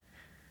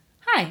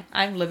Hi,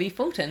 I'm Libby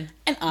Fulton.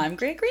 And I'm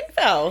Greg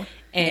Greenfell.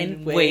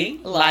 And we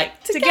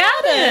like to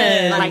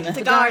garden. Like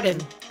to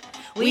garden.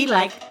 We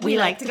like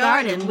to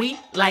garden. We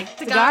like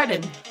to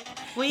garden.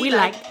 We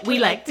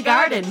like to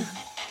garden.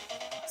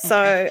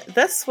 So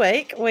this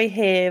week we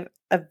have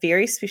a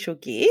very special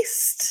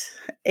guest,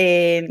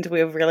 and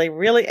we're really,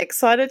 really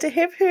excited to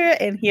have her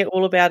and hear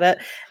all about it.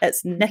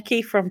 It's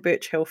Nikki from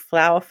Birch Hill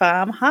Flower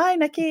Farm. Hi,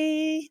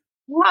 Nikki.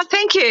 Well,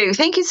 thank you.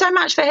 Thank you so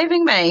much for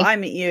having me. I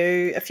met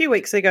you a few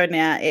weeks ago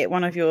now at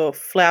one of your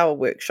flower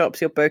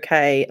workshops, your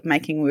bouquet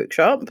making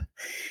workshop,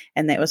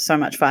 and that was so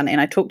much fun. And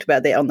I talked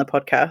about that on the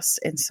podcast,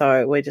 and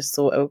so we just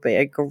thought it would be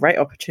a great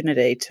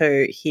opportunity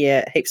to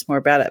hear heaps more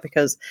about it,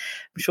 because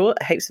I'm sure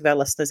heaps of our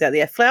listeners out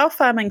there, flower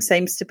farming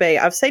seems to be,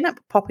 I've seen it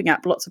popping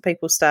up, lots of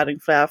people starting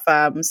flower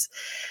farms.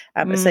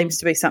 It seems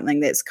to be something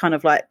that's kind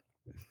of like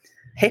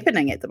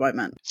happening at the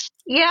moment.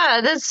 Yeah,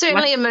 there's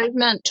certainly a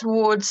movement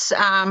towards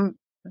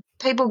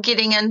people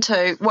getting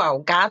into, well,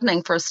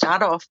 gardening for a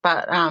start off,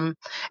 but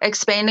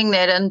expanding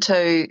that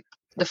into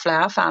the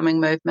flower farming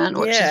movement,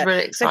 which is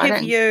really exciting. So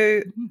have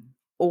you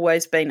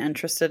always been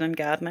interested in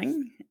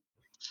gardening?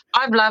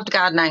 I've loved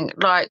gardening.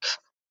 Like,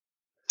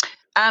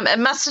 it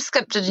must have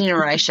skipped a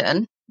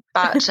generation,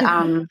 but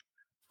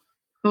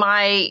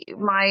my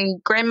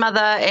grandmother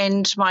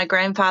and my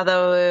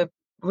grandfather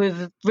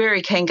were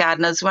very keen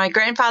gardeners. My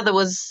grandfather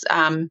was,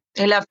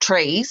 he loved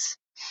trees.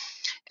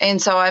 And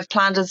so I've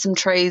planted some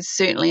trees,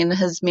 certainly in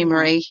his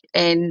memory.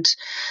 And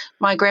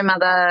my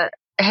grandmother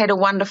had a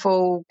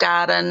wonderful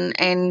garden,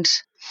 and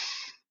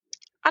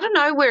I don't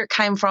know where it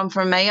came from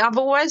me. I've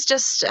always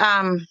just,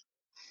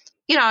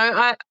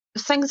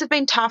 things have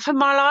been tough in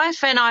my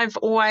life, and I've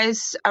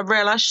always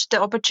relished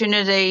the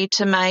opportunity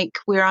to make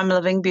where I'm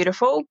living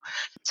beautiful.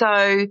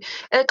 So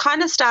it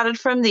kind of started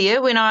from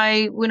there when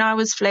I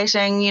was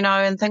flatting,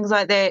 and things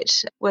like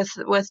that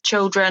with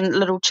children,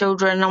 little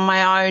children on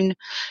my own.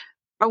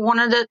 I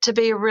wanted it to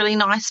be a really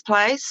nice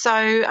place. So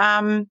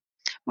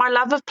my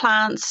love of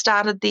plants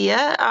started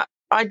there.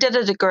 I did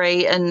a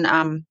degree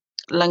in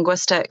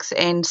linguistics,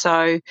 and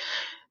so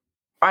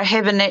I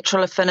have a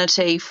natural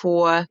affinity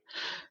for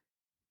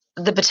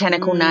the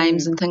botanical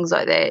names and things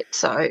like that.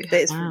 So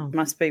that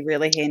must be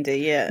really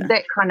handy, yeah.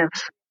 That kind of...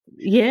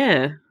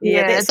 Yeah,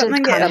 that's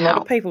something that a lot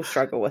of people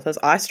struggle with.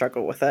 I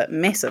struggle with it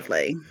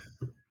massively.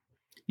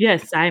 Yeah,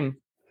 same.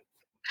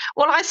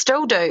 Well, I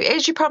still do.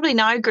 As you probably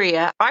know,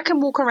 Greer, I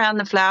can walk around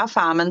the flower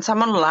farm and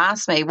someone will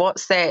ask me,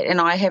 what's that? And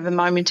I have a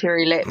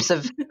momentary lapse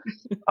of,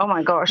 oh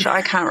my gosh,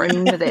 I can't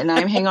remember that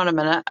name. Hang on a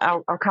minute.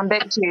 I'll come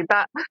back to you.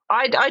 But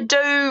I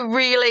do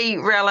really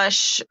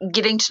relish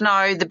getting to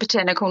know the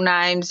botanical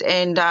names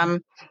and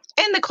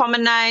the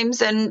common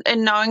names, and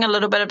knowing a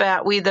little bit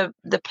about where the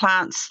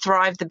plants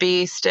thrive the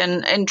best,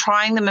 and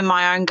trying them in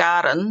my own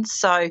gardens.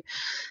 So,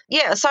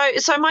 yeah,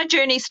 so my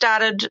journey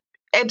started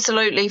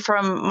absolutely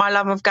from my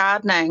love of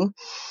gardening,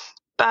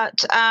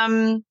 but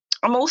I'm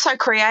also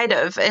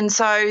creative, and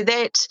so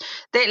that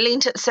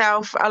lent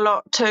itself a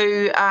lot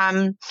to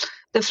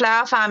the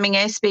flower farming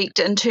aspect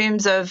in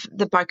terms of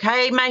the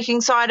bouquet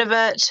making side of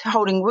it,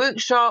 holding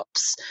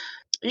workshops,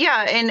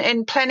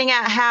 and planning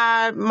out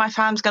how my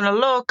farm's going to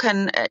look,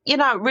 and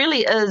it really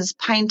is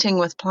painting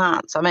with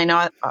plants. I mean,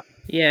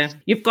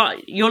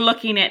 you're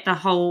looking at the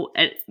whole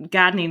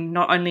gardening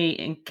not only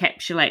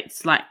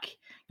encapsulates like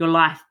your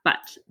life, but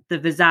the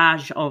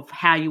visage of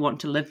how you want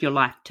to live your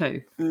life too.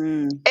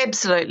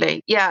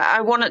 Absolutely. Yeah,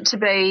 I want it to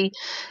be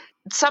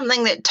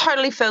something that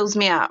totally fills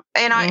me up.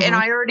 And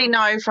I already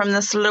know from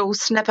this little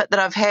snippet that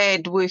I've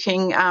had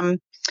working,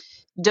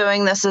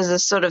 doing this as a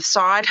sort of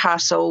side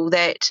hustle,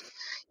 that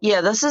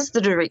this is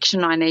the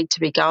direction I need to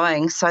be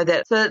going, so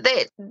that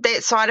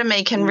that side of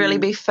me can really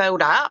be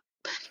filled up.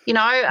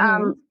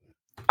 I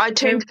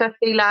turned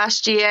 50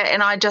 last year,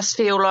 and I just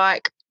feel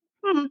like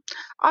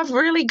I've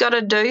really got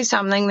to do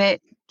something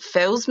that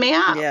fills me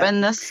up,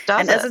 and this does.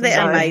 And isn't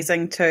that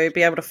amazing to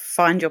be able to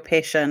find your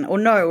passion, or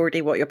know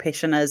already what your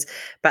passion is,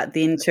 but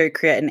then to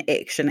create an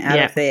action out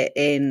of that?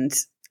 And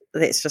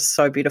that's just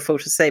so beautiful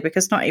to see,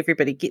 because not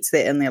everybody gets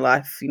that in their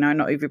life.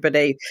 Not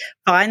everybody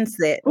finds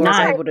that or is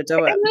able to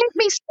do it. And let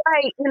me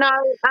say,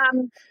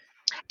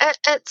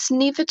 it's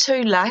never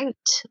too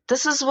late.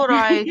 This is what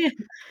I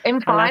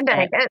am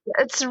finding.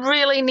 It's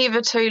really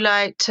never too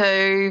late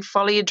to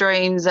follow your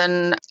dreams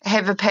and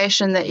have a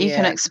passion that you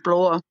can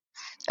explore.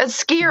 It's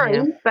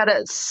scary, but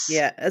it's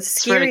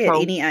scary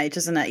at any age,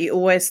 isn't it? You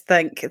always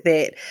think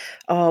that,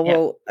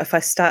 if I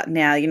start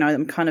now,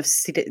 I'm kind of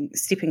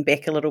stepping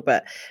back a little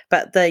bit.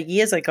 But the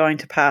years are going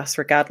to pass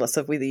regardless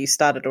of whether you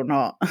started or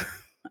not,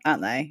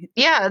 aren't they?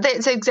 Yeah,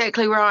 that's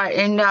exactly right.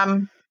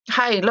 And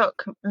hey,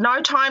 look,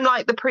 no time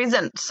like the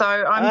present. So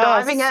I'm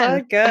diving in.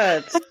 So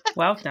good.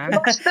 Well done.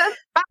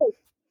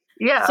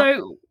 Yeah.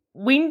 So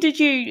when did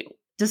you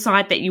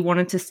decide that you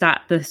wanted to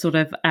start the sort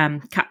of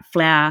cut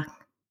flower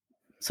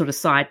sort of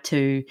side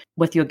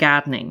with your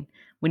gardening?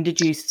 When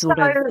did you so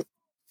that's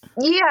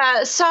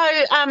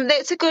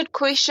a good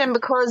question,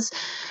 because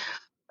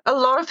a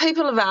lot of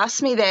people have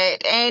asked me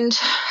that, and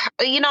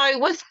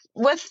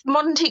with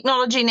modern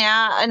technology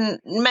now, and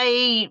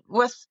me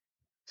with,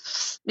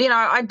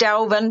 I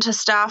delve into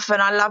stuff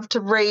and I love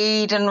to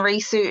read and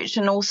research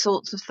and all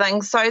sorts of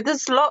things. So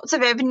there's lots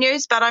of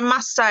avenues, but I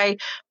must say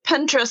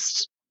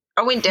Pinterest,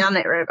 I went down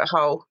that rabbit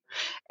hole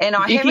and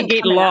I You haven't can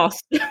get come out.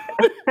 lost.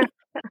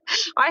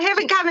 I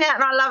haven't come out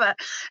and I love it.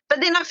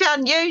 But then I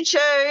found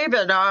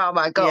YouTube and oh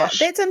my gosh.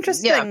 Yeah, that's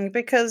interesting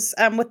because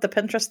with the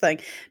Pinterest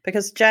thing,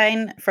 because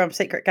Jane from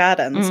Secret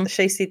Gardens,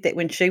 she said that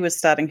when she was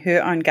starting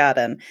her own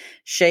garden,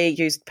 she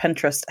used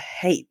Pinterest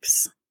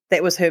heaps.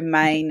 That was her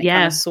main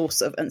kind of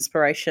source of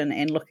inspiration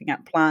and looking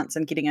up plants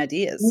and getting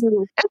ideas.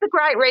 It's a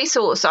great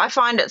resource. I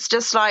find it's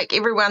just like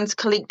everyone's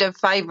collective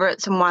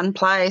favourites in one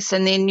place,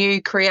 and then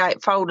you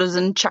create folders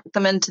and chuck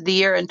them into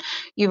there and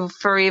you've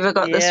forever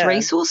got this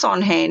resource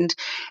on hand.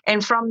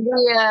 And from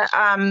there,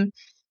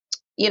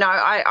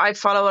 I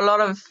follow a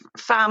lot of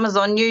farmers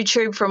on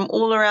YouTube from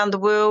all around the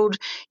world.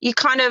 You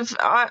kind of,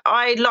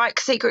 I like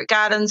Secret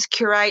Gardens,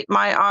 curate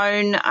my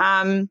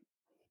own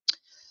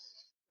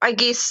I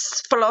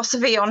guess,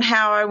 philosophy on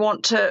how I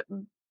want to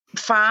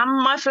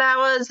farm my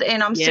flowers,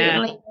 and I'm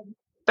certainly a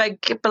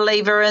big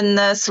believer in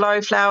the slow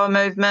flower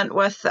movement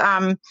with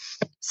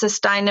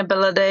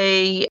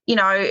sustainability,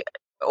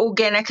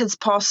 organic as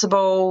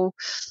possible,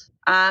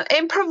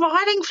 and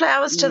providing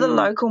flowers to the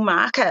local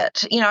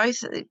market.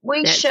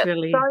 We ship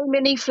so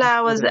many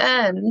flowers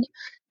in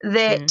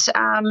that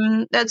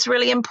it's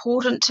really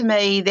important to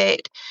me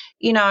that,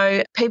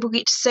 people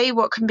get to see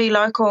what can be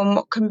local and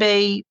what can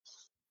be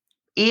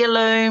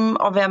heirloom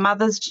of our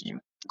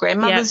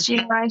grandmother's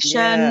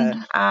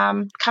generation,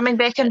 coming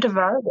back into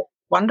vogue.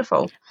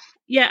 Wonderful.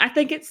 Yeah, I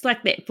think it's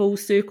like that full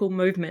circle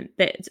movement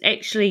that's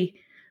actually,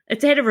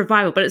 it's had a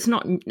revival, but it's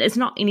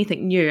not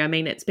anything new. I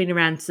mean, it's been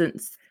around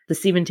since the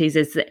 70s.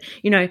 Is that,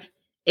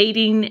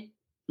 eating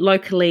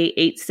locally,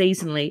 eat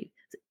seasonally,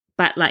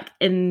 but like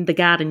in the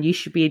garden, you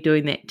should be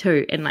doing that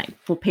too. And like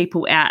for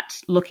people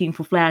out looking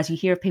for flowers, you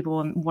hear of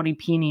people wanting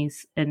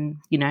peonies and,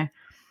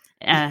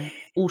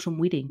 autumn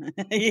wedding.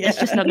 It's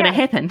just not going to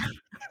happen.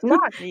 No.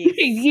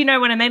 You know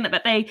what I mean?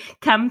 But they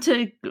come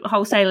to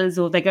wholesalers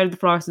or they go to the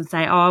florist and say,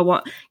 I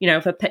want,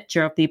 a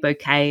picture of their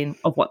bouquet and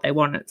of what they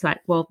want. It's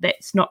like, well,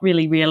 that's not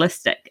really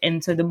realistic.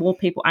 And so the more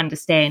people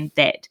understand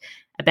that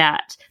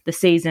about the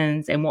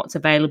seasons and what's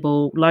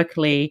available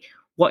locally,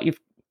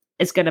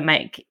 it's going to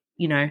make,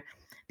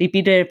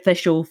 be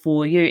beneficial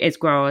for you as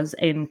growers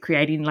in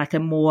creating like a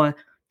more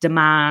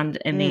demand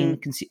and then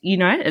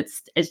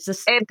it's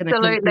just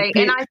absolutely,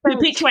 and I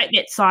perpetuate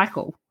that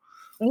cycle.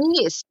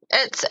 Yes,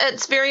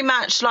 it's very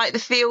much like the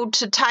field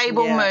to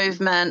table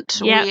movement,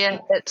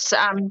 where it's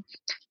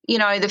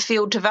the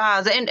field to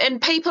vase,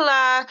 and people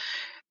are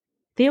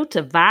field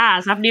to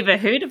vase. I've never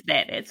heard of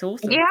that. It's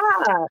awesome. Yeah,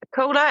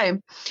 cool though.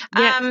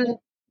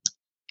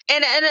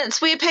 And it's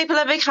where people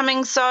are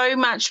becoming so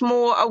much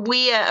more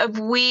aware of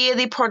where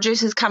their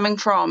produce is coming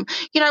from.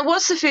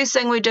 What's the first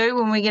thing we do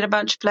when we get a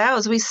bunch of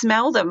flowers? We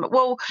smell them.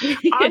 Well,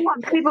 I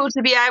want people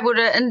to be able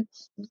to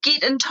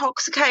get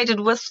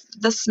intoxicated with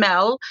the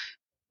smell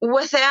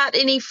without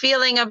any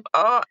feeling of,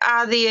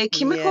 are there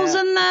chemicals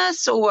in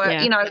this? Or,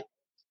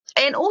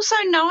 and also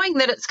knowing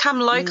that it's come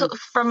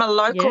from a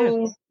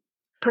local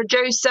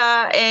producer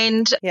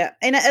and it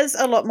is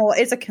a lot more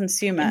as a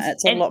consumer.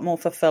 It's a lot more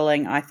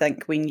fulfilling, I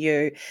think, when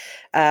you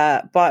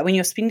when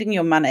you're spending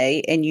your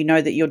money and you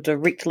know that you're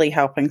directly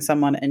helping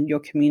someone in your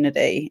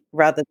community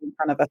rather than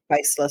kind of a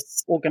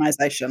faceless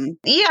organization.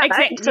 Yeah,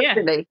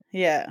 exactly.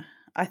 Yeah.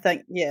 I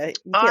think, you get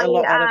a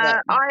lot out of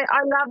it. I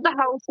love the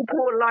whole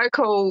support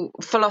local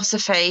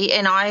philosophy,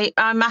 and I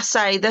must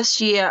say this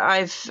year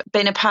I've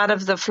been a part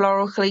of the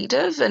Floral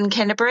Collective in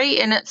Canterbury,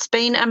 and it's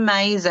been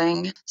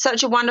amazing.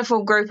 Such a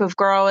wonderful group of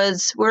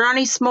growers. We're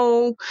only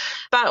small,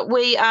 but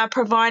we are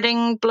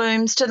providing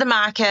blooms to the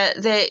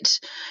market that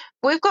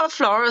we've got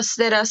florists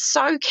that are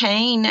so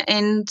keen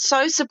and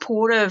so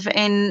supportive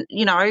and,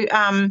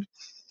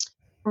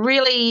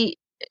 really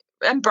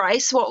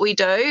embrace what we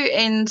do,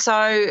 and so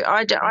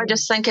I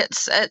just think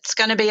it's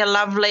going to be a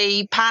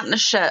lovely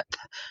partnership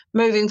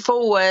moving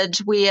forward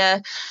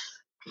where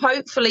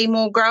hopefully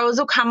more growers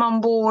will come on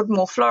board,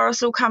 more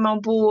florists will come on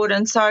board,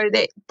 and so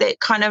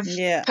that kind of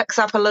picks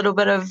up a little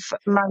bit of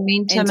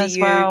momentum as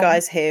well. And do you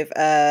guys have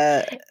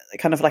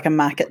kind of like a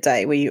market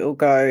day where you all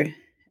go,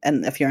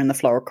 and if you're in the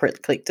Floral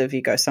Collective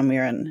you go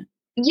somewhere and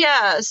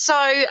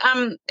so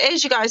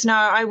as you guys know,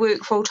 I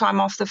work full-time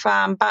off the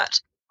farm,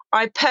 but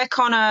I pick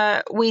on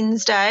a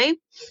Wednesday,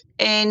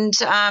 and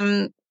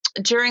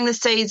during the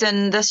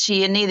season this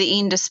year, near the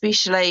end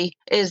especially,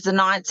 as the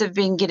nights have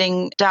been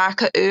getting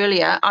darker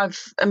earlier,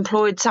 I've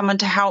employed someone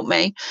to help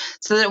me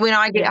so that when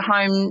I get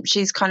home,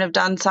 she's kind of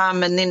done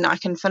some and then I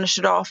can finish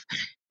it off.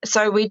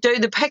 So we do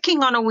the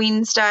picking on a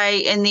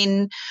Wednesday, and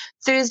then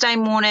Thursday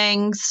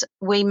mornings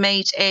we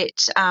meet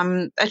at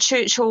a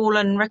church hall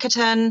in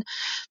Riccarton.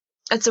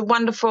 It's a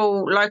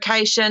wonderful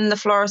location. The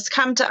florists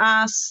come to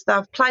us.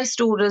 They've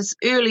placed orders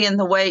early in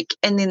the week,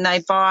 and then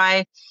they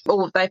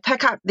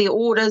pick up their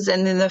orders,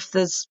 and then if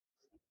there's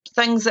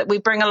things that we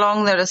bring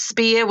along that are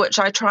spare, which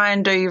I try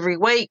and do every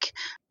week,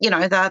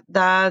 they're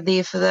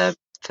there for the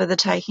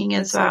taking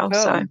as well.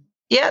 That's so cool. So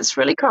yeah, it's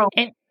really cool.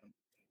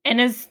 And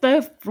is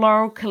the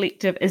Floral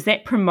Collective, is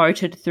that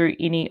promoted through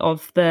any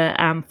of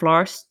the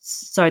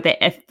florists, so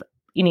that if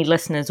any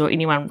listeners or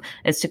anyone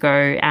is to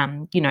go,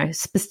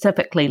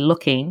 specifically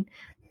looking,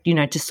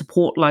 to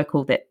support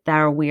local, that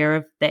they're aware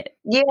of that?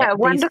 Yeah,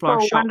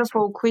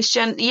 wonderful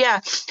question. Yeah.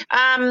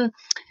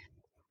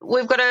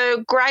 We've got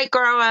a great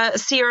grower,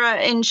 Sarah,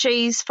 and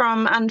she's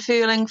from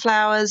Unfurlings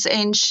Flowers,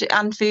 and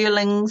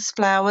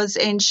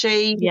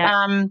she's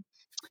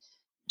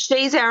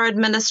our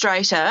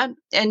administrator,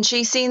 and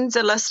she sends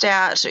a list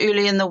out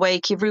early in the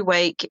week, every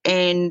week,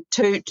 and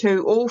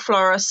to all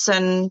florists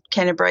in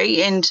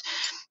Canterbury, and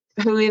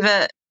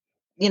whoever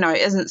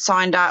isn't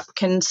signed up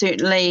can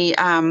certainly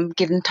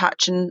get in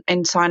touch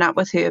and sign up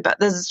with her. But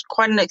there's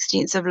quite an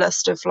extensive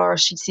list of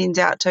florists she sends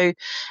out to,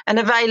 an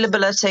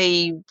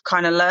availability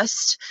kind of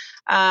list.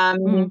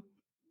 And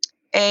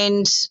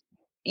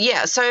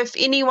yeah, so if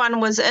anyone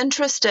was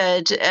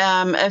interested,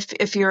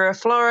 if you're a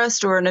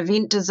florist or an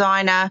event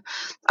designer,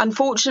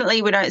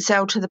 unfortunately we don't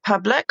sell to the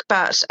public,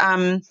 but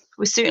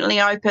we're certainly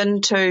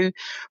open to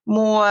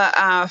more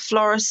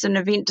florists and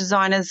event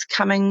designers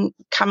coming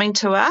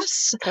to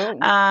us. Cool.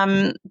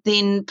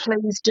 Then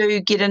please do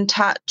get in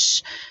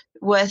touch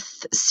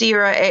with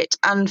Sarah at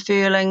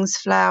Unfurlings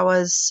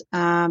Flowers.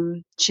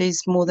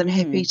 She's more than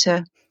happy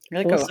to.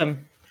 Really cool.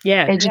 Awesome.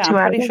 Yeah, I'm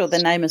pretty sure the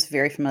name is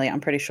very familiar.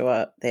 I'm pretty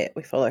sure that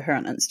we follow her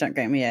on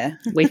Instagram. Yeah,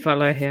 we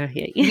follow her.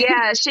 Yeah,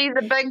 yeah, she's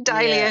a big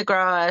dahlia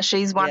grower.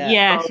 She's wonderful.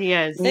 Yeah, she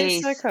is.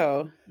 That's so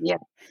cool. Yeah,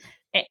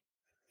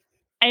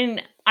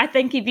 and I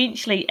think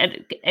eventually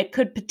it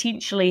could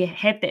potentially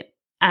have that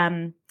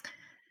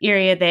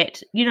area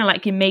that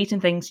like your meat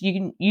and things.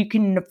 You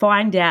can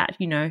find out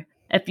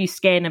if you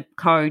scan a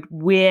code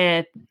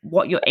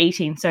what you're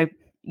eating. So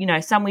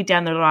somewhere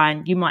down the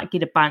line, you might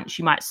get a bunch,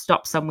 you might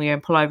stop somewhere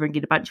and pull over and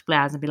get a bunch of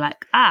flowers and be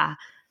like, find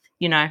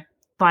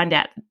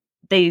out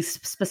these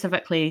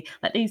specifically,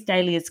 like these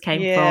dahlias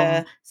came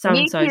from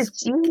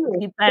so-and-so's.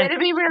 Yes. That'd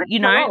be really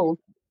cool.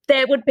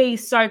 That would be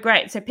so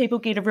great. So people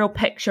get a real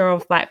picture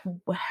of like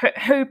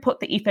who put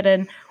the effort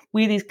in,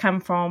 where these come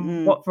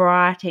from, what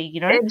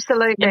variety,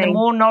 Absolutely. And the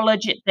more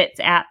knowledge that's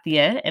out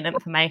there and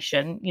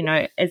information,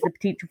 as the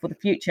potential for the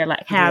future,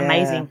 like how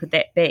amazing could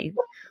that be?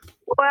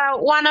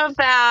 Well,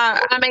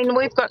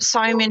 we've got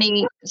so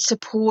many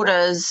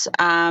supporters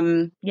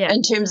in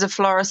terms of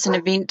florists and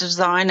event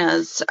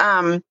designers.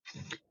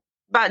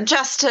 But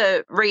just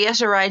to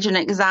reiterate an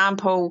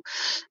example,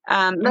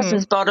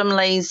 Mrs.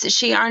 Bottomley's,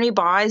 she only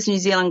buys New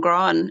Zealand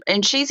grown,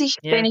 and she's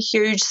been a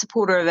huge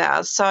supporter of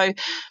ours. So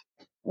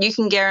you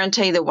can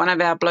guarantee that one of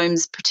our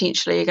blooms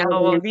potentially are going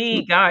to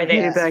be. Oh, well,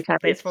 there you go.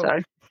 That's cool.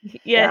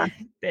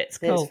 That's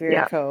cool. That's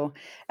very cool.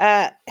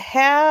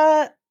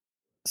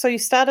 So you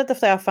started the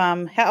flower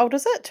farm. How old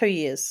is it? 2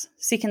 years.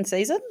 Second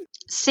season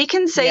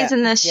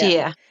this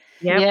year.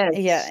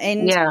 Yeah.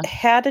 And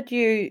how did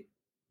you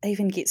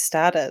even get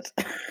started?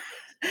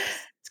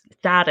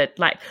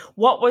 Like,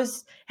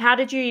 how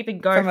did you even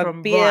go from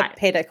a bare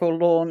paddock or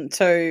lawn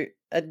to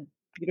a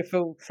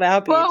beautiful flower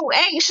bed? Well,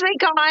 actually,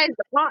 guys,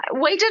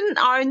 we didn't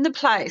own the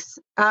place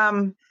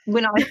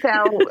when I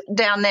fell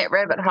down that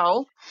rabbit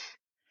hole.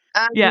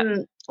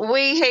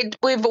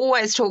 We've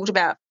always talked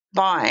about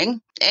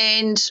buying,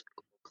 and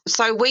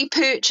so we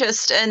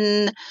purchased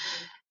in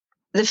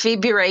the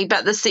February,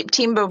 but the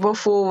September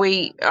before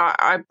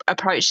I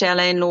approached our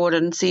landlord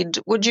and said,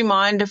 would you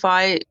mind if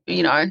I,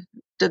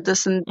 did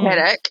this in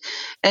paddock?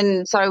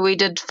 And so we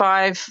did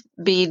 5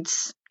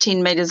 beds,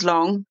 10 metres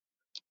long.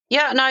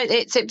 Yeah, no,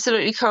 it's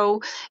absolutely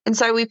cool. And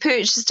so we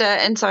purchased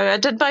it, and so I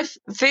did my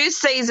first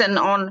season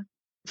on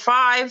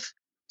 5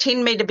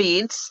 10-metre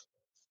beds,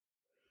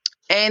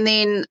 and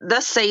then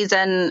this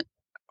season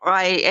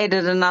I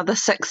added another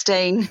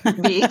 16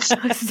 beds.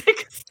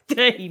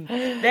 16.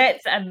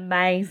 That's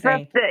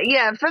amazing.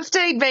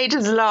 15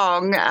 metres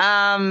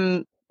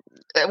long,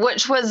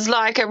 which was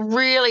like a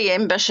really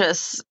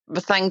ambitious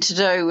thing to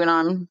do when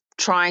I'm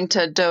trying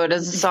to do it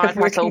as a side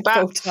hustle.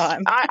 But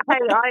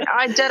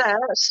I did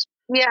it.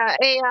 Yeah,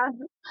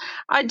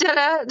 I did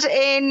it,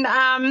 and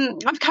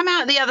I've come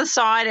out the other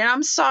side, and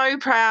I'm so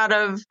proud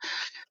of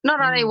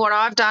not only what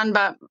I've done,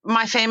 but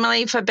my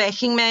family for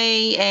backing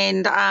me,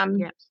 and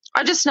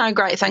I just know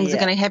great things are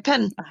going to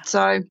happen.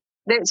 So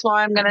that's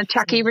why I'm going to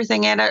chuck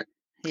everything at it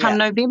come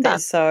November.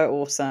 That's so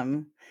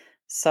awesome.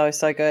 So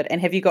good. And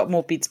have you got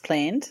more beds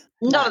planned?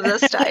 Not at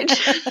this stage.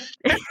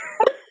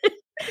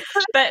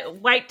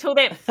 But wait till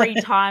that free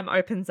time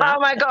opens up.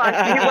 Oh, my God.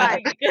 You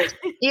wait.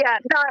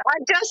 I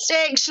just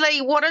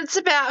actually, what it's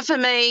about for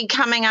me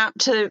coming up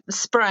to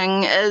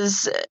spring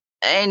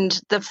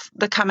and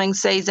the coming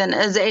season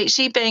is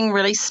actually being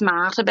really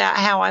smart about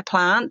how I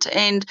plant,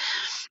 and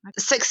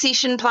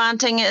succession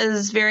planting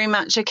is very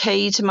much a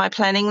key to my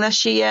planning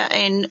this year,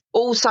 and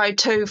also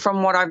too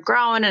from what I've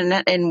grown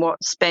and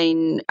what's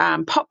been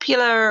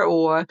popular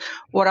or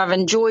what I've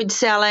enjoyed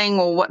selling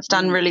or what's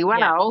done really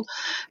well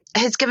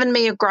has given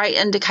me a great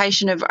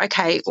indication of,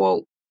 okay,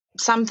 well,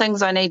 some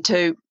things I need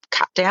to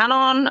cut down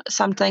on,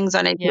 some things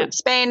I need to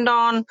expand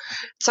on.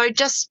 So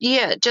just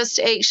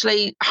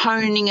actually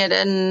honing it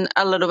in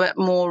a little bit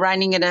more,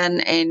 reining it in,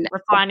 and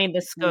refining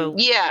the skill.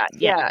 Yeah.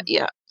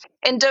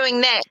 And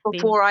doing that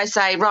before I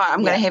say, right,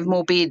 I'm going to have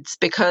more beds,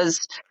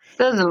 because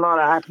there's a lot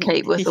of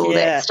upkeep with all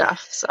that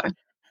stuff. So,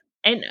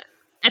 and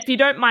if you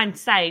don't mind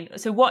saying,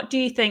 so what do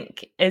you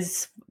think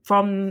is,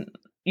 from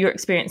your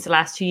experience the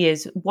last 2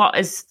 years, what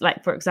is,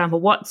 like, for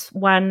example, what's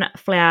one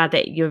flower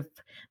that you've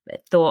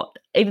thought,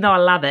 even though I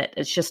love it,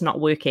 it's just not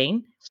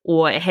working,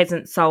 or it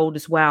hasn't sold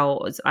as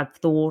well as I've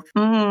thought?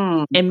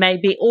 And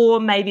maybe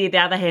the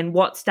other hand,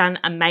 what's done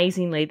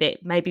amazingly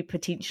that maybe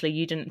potentially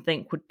you didn't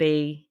think would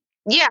be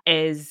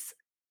as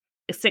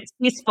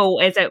successful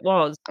as it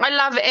was? I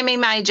love Emmy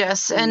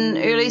Magus in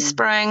early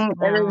spring.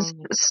 It is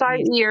so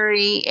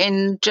eerie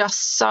and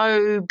just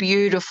so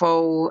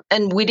beautiful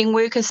in wedding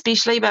work,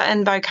 especially, but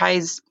in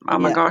bouquets, oh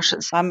my gosh,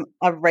 it's I'm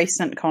a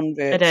recent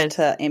convert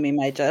to Emmy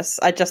Magus.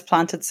 I just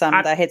planted some.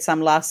 They had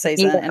some last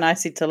season, and I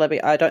said to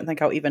Libby, I don't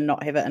think I'll even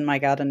not have it in my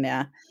garden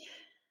now.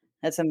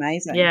 It's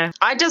amazing. Yeah,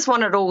 I just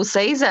want it all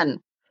season,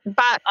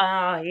 but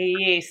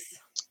yes.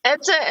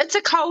 It's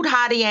a cold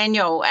hardy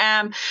annual.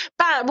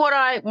 But what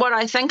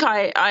I think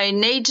I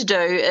need to do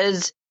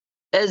is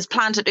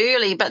plant it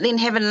early, but then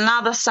have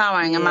another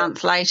sowing a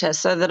month later,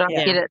 so that I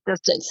get it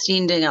just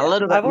extending a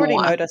little bit more. I've already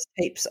noticed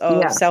heaps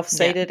of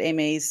self-seeded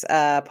Emmys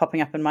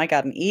popping up in my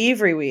garden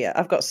everywhere.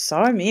 I've got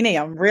so many.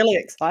 I'm really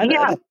excited.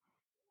 Yeah,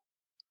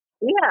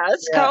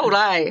 it's cold,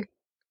 eh?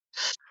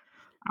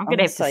 I'm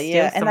gonna have to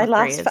steal some, and they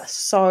last for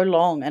so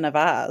long in a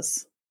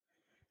vase.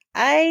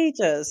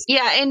 Ages.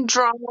 Yeah, and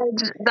dried,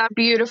 they're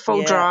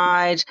beautiful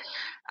dried.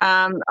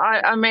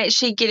 I'm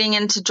actually getting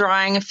into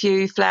drying a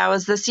few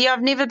flowers this year.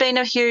 I've never been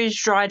a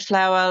huge dried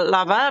flower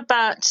lover,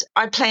 but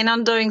I plan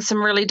on doing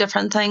some really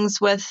different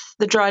things with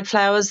the dried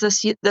flowers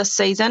this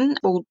season,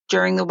 or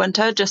during the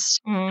winter,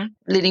 just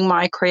letting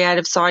my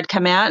creative side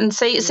come out and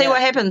see what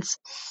happens.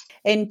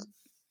 And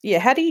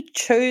how do you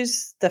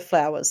choose the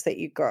flowers that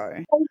you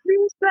grow?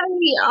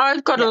 Firstly,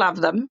 I've got to love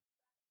them.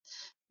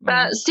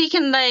 But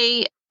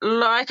secondly,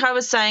 like I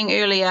was saying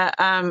earlier,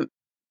 I'm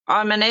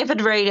an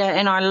avid reader,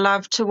 and I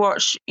love to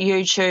watch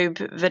YouTube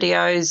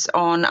videos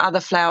on other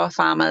flower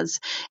farmers.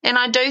 And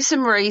I do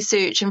some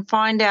research and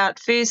find out,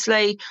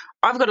 firstly,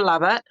 I've got to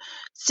love it.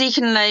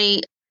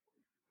 Secondly,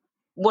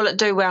 will it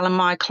do well in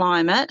my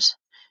climate?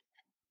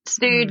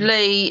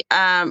 Thirdly,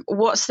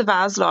 what's the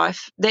vase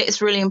life?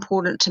 That's really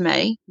important to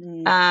me.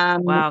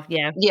 Wow,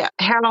 yeah.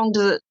 How long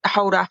does it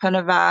hold up in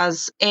a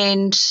vase,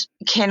 and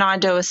can I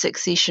do a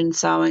succession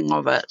sowing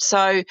of it?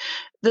 So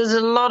there's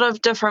a lot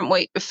of different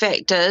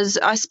factors.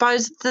 I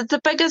suppose the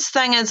biggest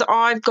thing is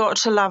I've got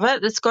to love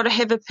it. It's got to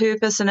have a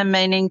purpose and a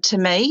meaning to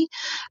me.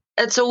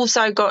 It's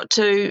also got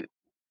to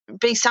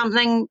be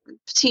something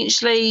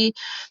potentially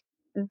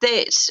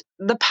that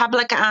the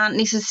public aren't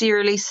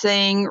necessarily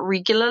seeing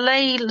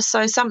regularly.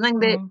 So something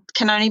that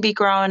can only be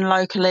grown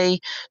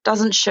locally,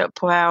 doesn't ship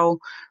well,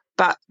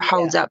 but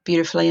holds up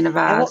beautifully in a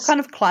vase. And what kind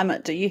of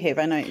climate do you have?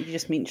 I know you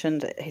just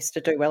mentioned it has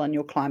to do well in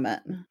your climate.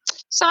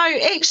 So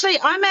actually,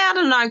 I'm out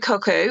in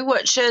Okoku,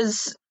 which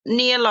is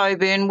near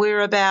Loburn.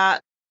 We're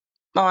about,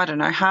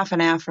 half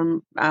an hour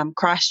from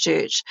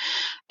Christchurch.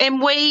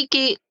 And we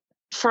get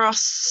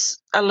frosts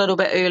a little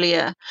bit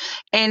earlier.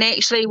 And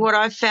actually what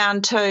I've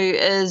found too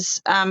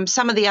is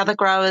some of the other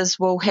growers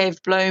will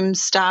have blooms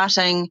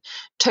starting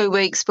 2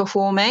 weeks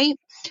before me.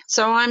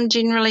 So I'm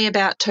generally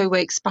about 2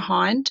 weeks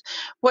behind,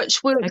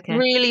 which works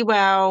really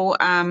well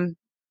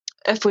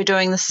if we're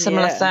doing the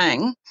similar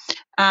thing,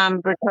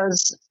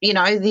 because,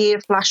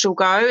 their flush will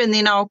go and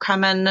then I'll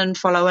come in and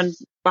follow in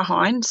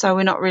behind. So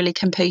we're not really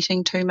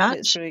competing too much.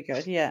 That's really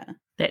good, yeah.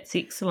 That's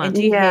excellent. And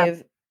do you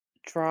have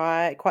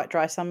quite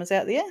dry summers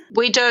out there?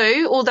 We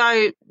do,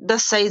 although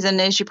this season,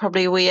 as you're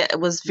probably aware, it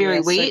was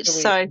very wet.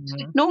 So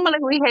normally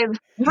we have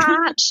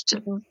parched,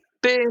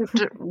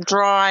 burnt,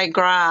 dry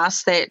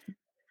grass that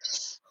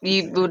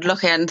you would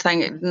look at and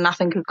think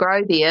nothing could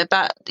grow there,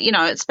 but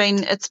it's been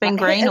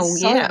green all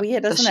year. It's so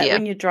weird, isn't it,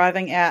 when you're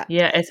driving out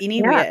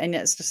anywhere and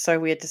it's just so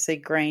weird to see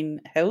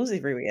green hills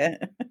everywhere.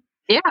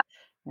 Yeah.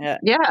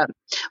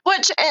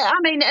 Which, I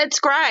mean, it's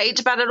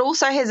great, but it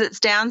also has its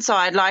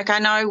downside. Like I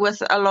know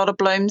with a lot of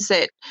blooms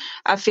that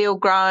are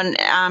field grown,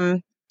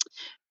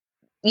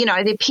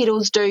 their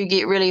petals do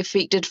get really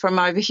affected from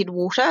overhead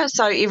water.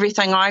 So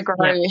everything I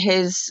grow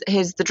has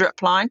the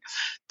drip line.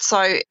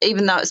 So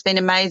even though it's been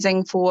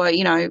amazing for,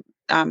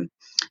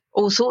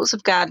 all sorts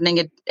of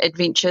gardening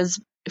adventures,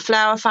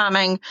 flower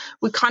farming,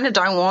 we kind of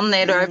don't want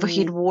that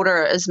overhead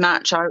water as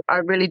much. I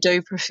really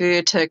do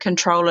prefer to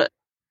control it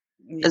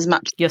as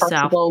much yourself. As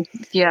possible.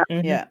 Yeah.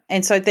 Mm-hmm. Yeah.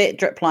 And so that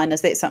drip line,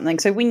 is that something?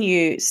 So when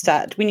you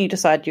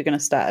decide you're going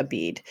to start a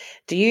bed,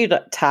 do you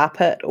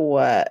tarp it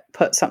or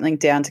put something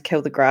down to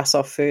kill the grass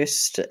off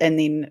first and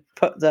then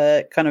put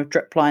the kind of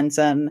drip lines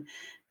in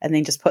and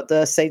then just put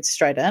the seeds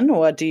straight in,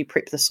 or do you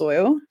prep the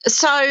soil?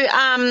 So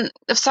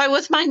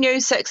with my new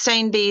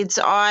 16 beds,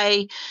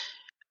 I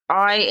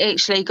I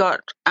actually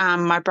got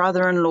my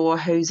brother-in-law,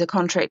 who's a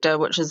contractor,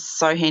 which is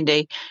so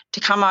handy,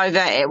 to come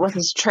over with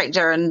his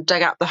tractor and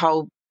dig up the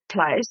whole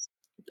place.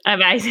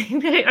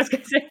 Amazing. I was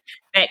going to say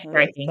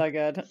backbreaking. So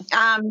good.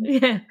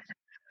 Yeah.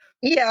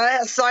 Yeah,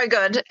 that's so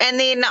good. And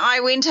then I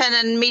went in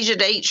and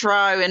measured each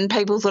row, and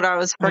people thought I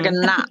was friggin'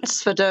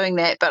 nuts for doing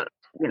that. But,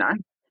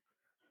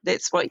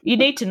 that's what you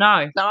need to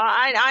know. No,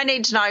 I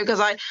need to know, because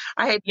I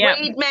had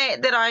weed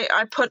mat that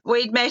I put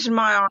weed mat in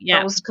my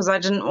aisles because I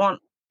didn't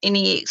want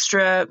any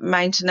extra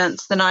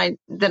maintenance than I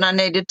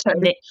needed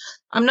to.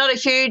 I'm not a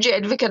huge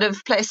advocate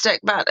of plastic,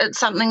 but it's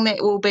something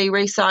that will be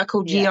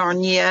recycled year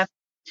on year.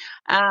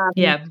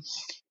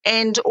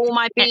 And all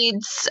my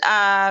beds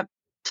are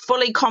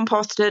fully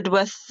composted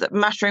with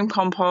mushroom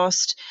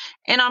compost,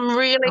 and I'm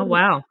really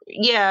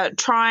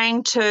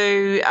trying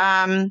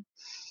to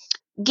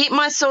get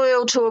my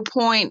soil to a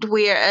point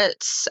where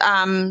it's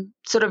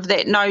sort of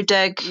that no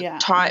dig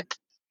type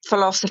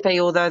philosophy,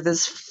 although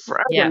there's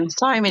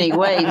so many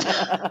weeds.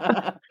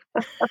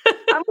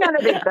 I'm going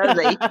to be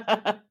busy.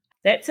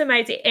 That's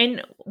amazing.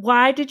 And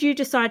why did you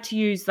decide to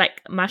use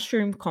like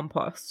mushroom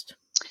compost?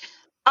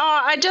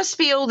 Oh, I just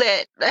feel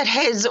that it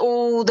has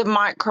all the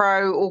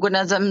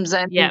microorganisms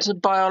and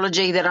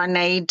biology that I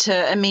need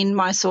to amend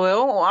my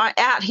soil.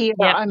 Out here,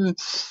 I'm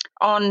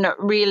on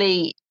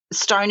really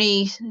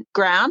stony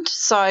ground,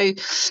 so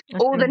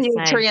all the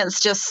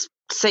nutrients just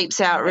seeps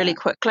out really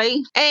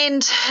quickly.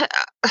 And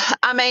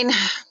I mean,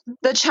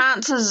 the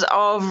chances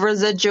of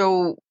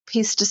residual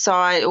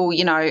pesticide or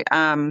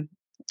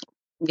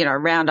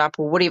Roundup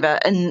or whatever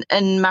in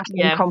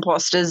mushroom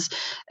compost is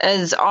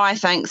I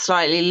think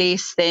slightly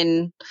less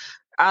than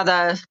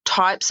other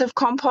types of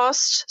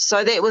compost.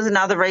 So that was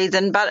another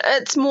reason, but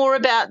it's more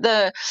about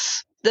the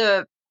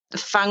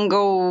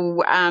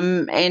fungal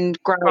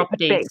and great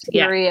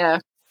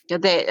bacteria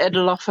that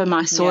it'll offer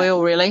my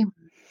soil, really.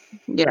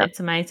 Yeah. That's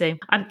amazing.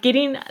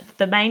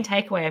 The main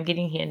takeaway I'm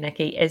getting here,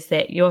 Nikki, is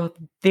that you're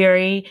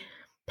very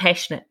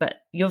passionate,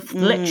 but you've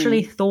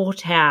literally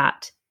thought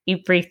out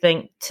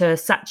everything to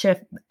such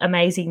a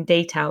amazing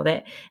detail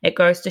that it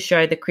goes to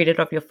show the credit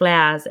of your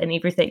flowers and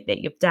everything that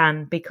you've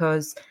done,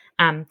 because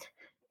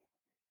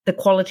the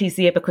quality's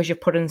there because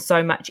you've put in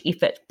so much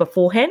effort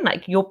beforehand.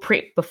 Like your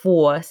prep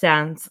before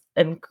sounds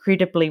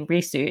incredibly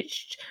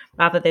researched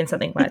rather than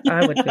something like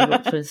I would do,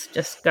 which was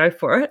just go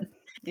for it.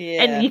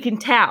 Yeah. And you can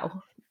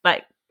tell.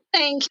 Like,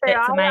 thank you.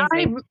 That's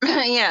amazing.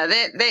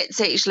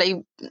 That's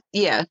actually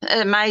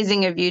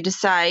amazing of you to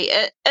say.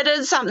 It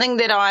is something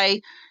that I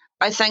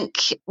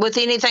think with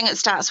anything it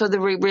starts with a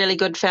really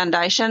good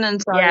foundation,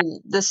 and so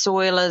the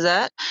soil is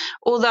it.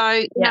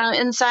 Although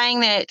in saying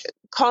that,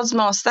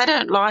 Cosmos, they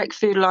don't like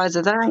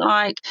fertilizer. They don't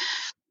like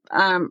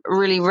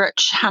really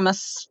rich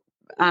humus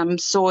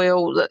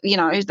soil. I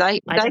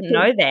didn't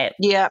know that.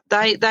 Yeah,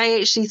 they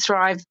actually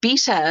thrive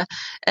better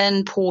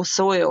in poor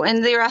soil,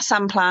 and there are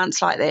some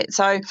plants like that.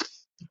 So,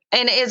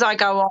 and as I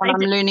go on,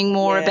 I'm learning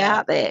more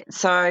about that.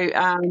 So,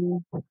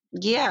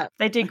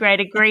 they do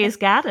great at Greer's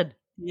garden.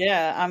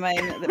 Yeah, I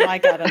mean, my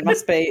garden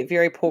must be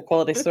very poor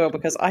quality soil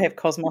because I have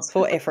Cosmos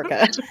for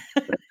Africa.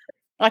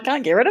 I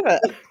can't get rid of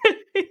it.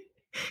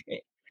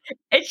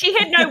 And she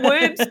had no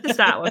worms to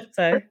start with,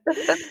 so.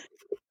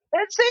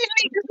 It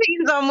certainly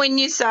depends on when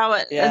you sow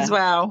it as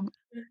well.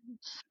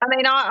 I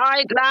mean,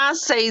 I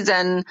last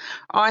season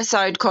I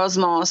sowed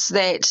Cosmos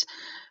that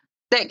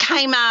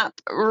came up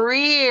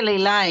really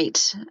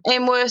late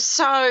and were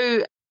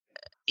so,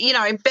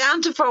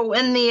 bountiful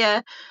in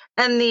their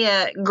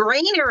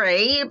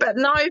greenery, but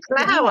no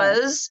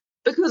flowers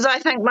because I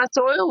think my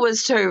soil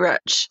was too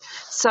rich.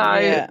 So,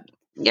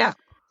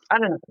 I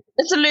don't know.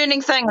 It's a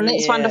learning thing, and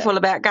that's wonderful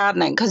about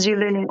gardening because you're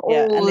learning all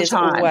the time. And there's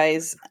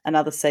always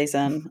another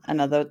season,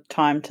 another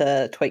time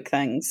to tweak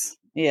things.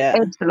 Yeah,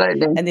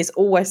 absolutely. And there's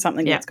always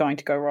something that's going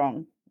to go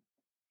wrong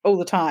all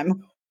the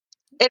time.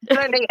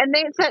 Absolutely, and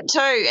that's it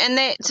too. And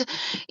that's,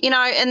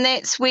 and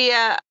that's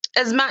where,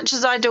 as much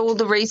as I do all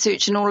the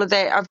research and all of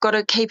that, I've got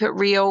to keep it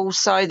real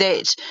so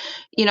that,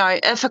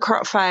 if a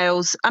crop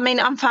fails, I mean,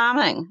 I'm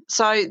farming.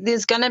 So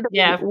there's going to be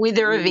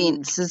weather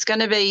events. There's going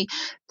to be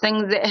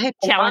things that happen.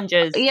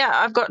 Challenges.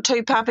 I've got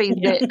 2 puppies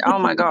that, oh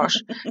my gosh,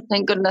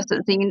 thank goodness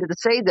it's the end of the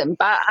season.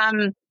 But,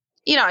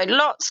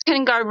 lots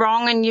can go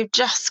wrong, and you've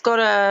just got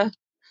to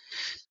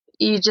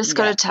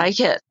take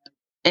it.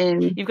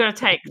 And you've got to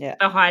take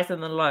the highs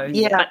and the lows,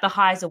 but the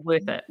highs are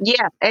worth it.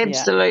 Yeah,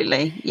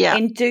 absolutely. Yeah.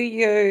 And do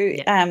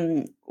you,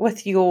 with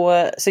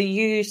so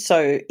you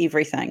sow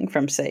everything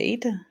from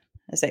seed,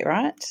 is that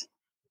right?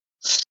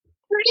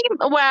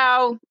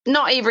 Well,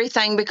 not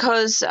everything,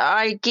 because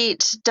I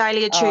get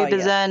dahlia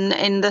tubers in,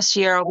 and this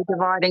year I'll be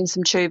dividing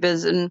some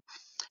tubers, and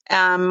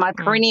my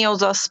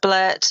perennials are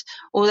split,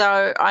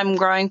 although I'm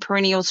growing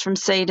perennials from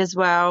seed as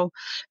well.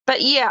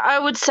 But I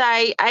would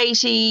say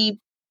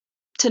 80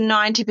 to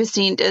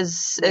 90%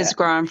 is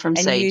grown from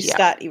seed. And you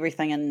start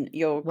everything in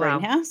your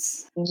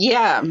greenhouse?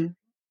 Yeah,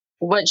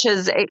 which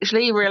is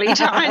actually really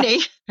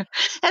tiny.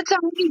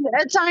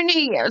 It's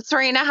only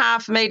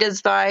 3.5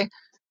 meters by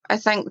I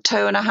think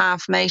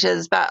 2.5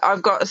 meters, but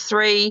I've got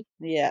 3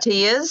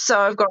 tiers. So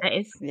I've got,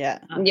 That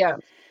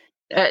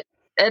is,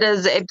 it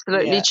is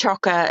absolutely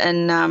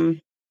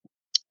chocker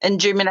in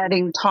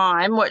germinating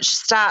time, which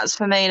starts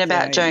for me in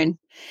about June.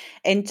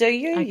 And do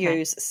you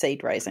use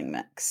seed raising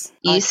mix?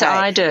 Yes,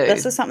 I do.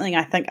 This is something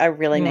I think I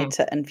really need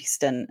to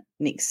invest in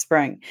next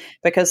spring,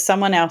 because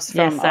someone else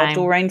from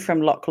Doreen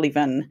from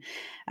Lochleven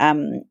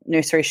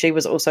Nursery, she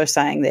was also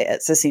saying that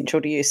it's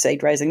essential to use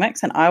seed raising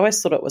mix, and I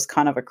always thought it was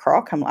kind of a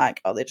crock. I'm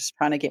like, oh, they're just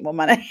trying to get more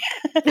money.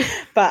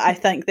 But I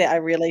think that I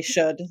really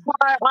should.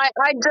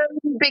 I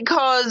do,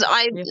 because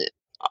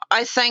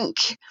I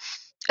think,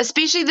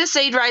 especially the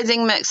seed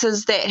raising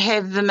mixes that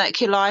have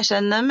vermiculite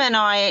in them, and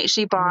I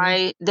actually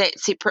buy that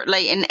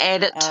separately and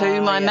add it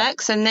to my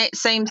mix, and that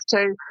seems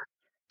to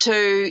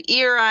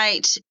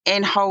aerate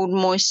and hold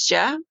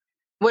moisture,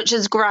 which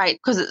is great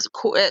because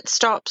it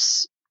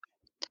stops.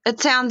 It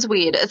sounds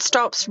weird. It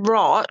stops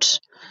rot,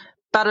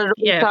 but it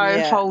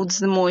also holds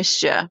the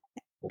moisture.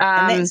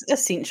 And that's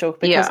essential,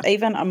 because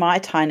even on my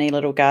tiny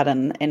little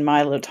garden and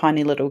my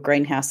tiny little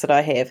greenhouse that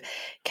I have,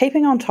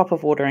 keeping on top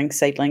of watering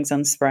seedlings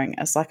in spring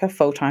is like a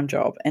full-time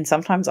job, and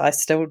sometimes I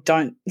still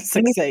don't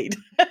succeed.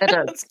 It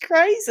is. It's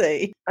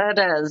crazy.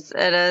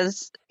 It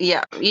is.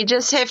 Yeah, you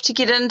just have to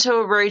get into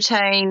a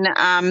routine.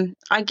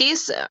 I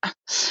guess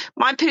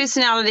my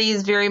personality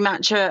is very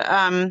much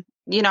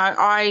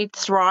I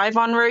thrive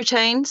on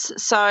routines,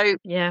 so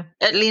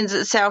it lends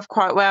itself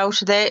quite well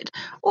to that.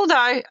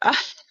 Although,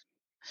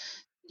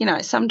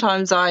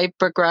 sometimes I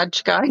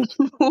begrudge going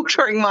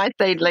watering my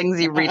seedlings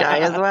every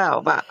day as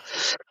well. But,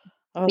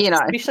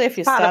 especially if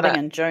you're starting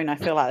in June, I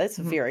feel like that's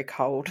very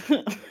cold.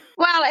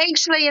 Well,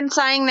 actually, in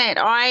saying that,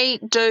 I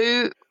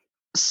do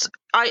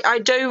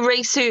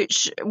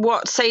research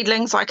what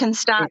seedlings I can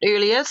start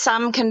earlier.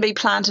 Some can be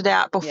planted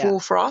out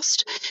before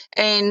frost,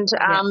 and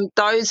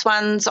those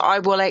ones I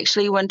will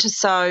actually winter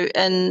sow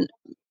in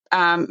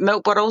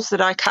milk bottles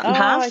that I cut in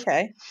half.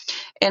 Okay.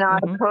 And I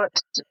put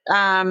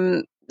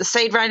the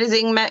seed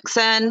raising mix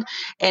in,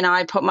 and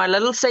I put my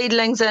little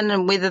seedlings in,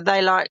 and whether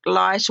they like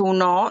light or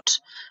not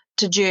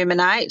to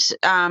germinate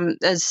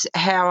is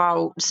how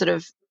I'll sort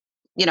of,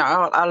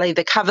 I'll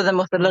either cover them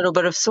with a little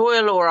bit of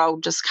soil, or I'll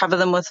just cover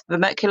them with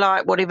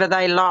vermiculite, whatever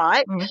they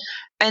like.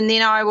 And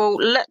then I will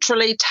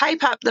literally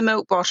tape up the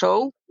milk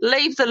bottle,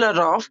 leave the lid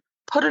off,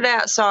 put it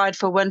outside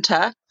for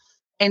winter,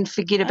 and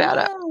forget about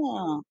it.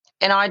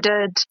 And I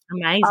did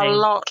a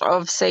lot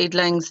of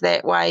seedlings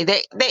that way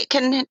that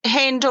can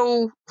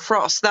handle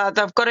frost.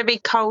 They've got to be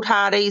cold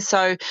hardy.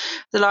 So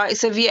the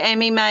likes of your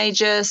Ammi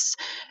Majus,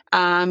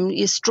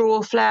 your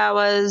straw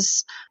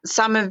flowers,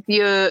 some of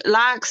your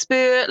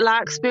larkspur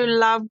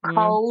love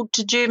cold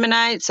to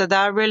germinate. So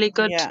they're really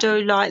good to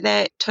do like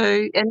that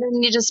too. And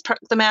then you just prick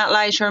them out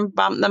later and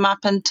bump them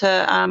up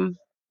into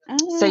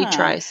seed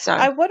trays. So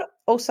I would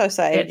also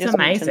say, you just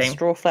mentioned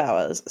straw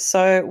flowers.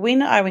 So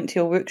when I went to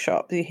your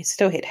workshop, you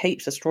still had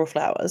heaps of straw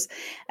flowers,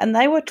 and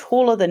they were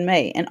taller than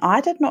me. And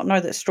I did not know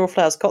that straw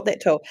flowers got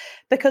that tall,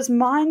 because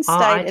mine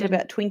stayed at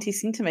about 20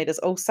 centimetres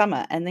all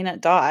summer, and then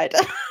it died.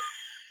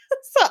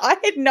 So I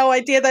had no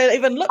idea they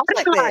even looked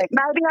like that.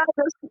 Maybe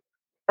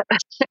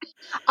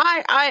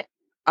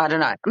I don't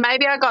know.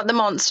 Maybe I got the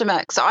monster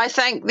mix. I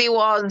think there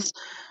was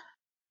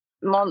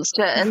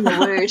monster in the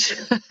word.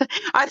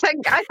 I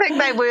think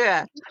they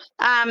were.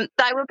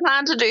 They were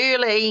planted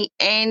early,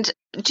 and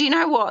do you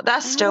know what?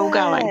 They're still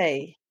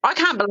going. I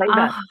can't believe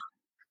it.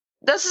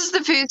 This is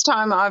the first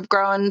time I've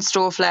grown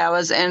straw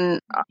flowers,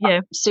 and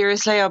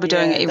seriously, I'll be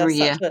doing it every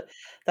year.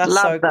 That's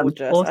love so them.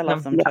 gorgeous. Awesome. I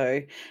love them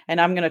too.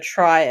 And I'm going to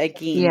try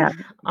again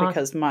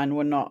because mine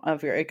were not a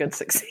very good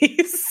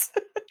success.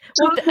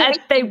 Well,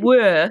 they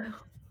were.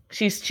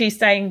 She's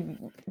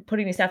saying,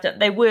 putting herself down.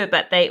 They were,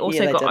 but they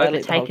also got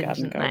overtaken,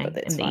 didn't they? But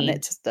that's fine.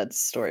 That's a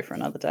story for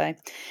another day.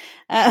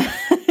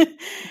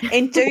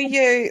 And do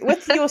you,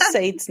 with your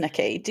seeds,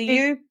 Nikki, do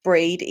you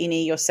breed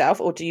any yourself,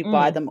 or do you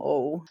buy them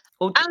all?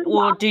 Or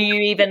do you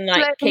even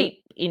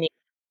keep any?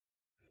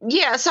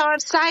 Yeah, so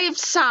I've saved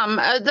some.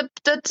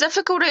 The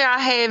difficulty I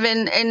have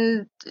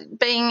in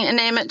being an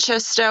amateur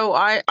still,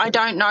 I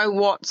don't know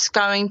what's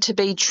going to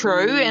be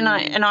true, and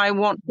I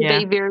want to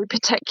be very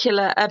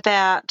particular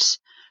about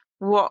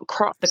what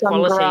crops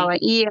I'm growing.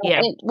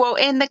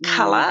 And the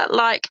colour.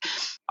 Like,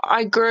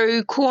 I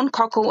grew corn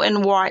cockle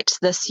in white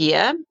this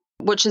year,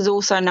 which is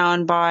also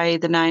known by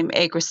the name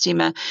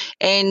Agrostemma,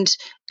 and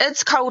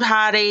it's cold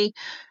hardy,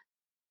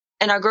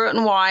 and I grew it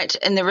in white,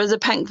 and there is a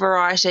pink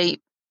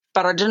variety,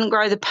 but I didn't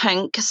grow the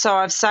pink, so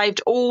I've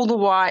saved all the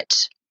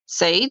white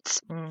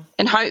seeds,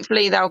 and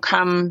hopefully they'll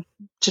come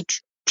to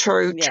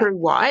true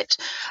white.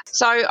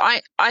 So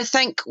I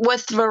think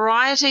with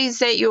varieties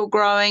that you're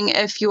growing,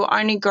 if you're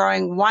only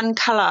growing one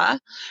colour,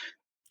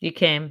 you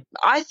can.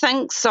 I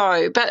think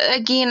so. But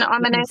again,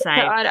 I'm an amateur.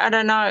 I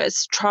don't know.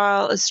 It's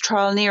trial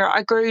and error.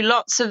 I grew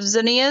lots of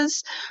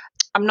zinnias.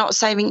 I'm not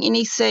saving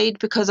any seed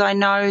because I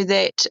know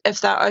that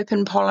if they're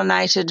open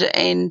pollinated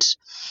and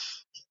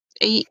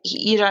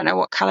you don't know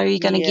what colour you're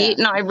going to get,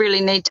 and I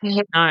really need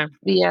to have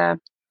and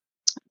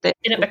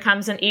it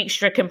becomes an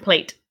extra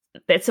complete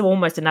that's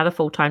almost another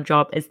full-time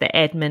job, is the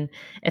admin,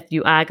 if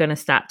you are going to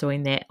start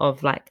doing that,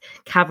 of like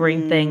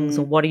covering things,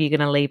 or what are you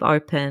going to leave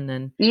open,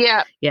 and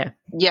Yeah.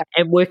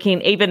 and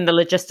working, even the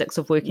logistics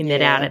of working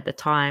that out at the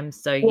time.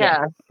 So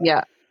Yeah.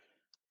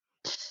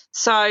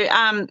 So,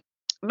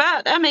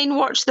 but I mean,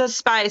 watch this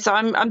space.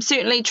 I'm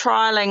certainly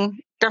trialing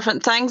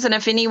different things, and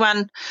if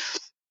anyone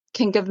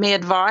can give me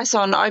advice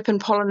on open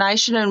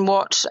pollination and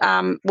what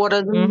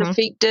isn't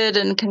affected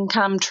and can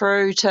come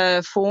true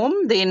to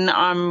form, then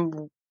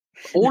I'm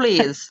all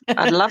ears.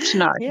 I'd love to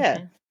know. Yeah.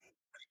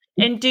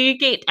 And do you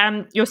get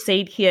your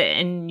seed here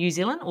in New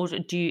Zealand, or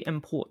do you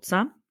import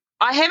some?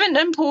 I haven't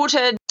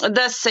imported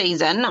this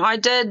season. I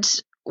did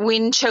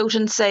when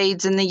Chiltern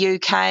Seeds in the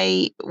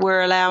UK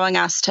were allowing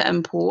us to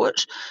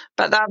import,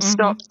 but they've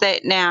stopped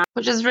that now,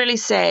 which is really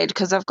sad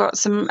because I've got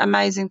some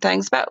amazing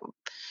things. But,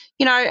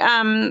 you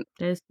know,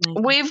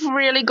 we've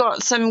really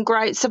got some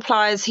great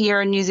suppliers here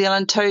in New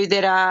Zealand too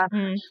that are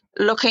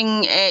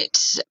looking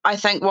at, I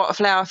think, what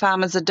flower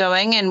farmers are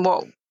doing and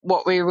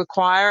what we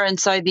require, and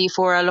so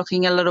therefore are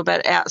looking a little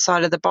bit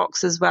outside of the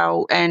box as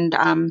well, and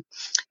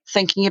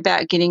thinking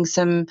about getting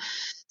some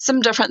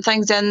different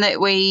things in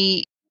that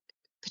we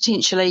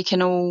potentially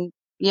can all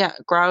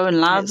grow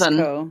and love. That's and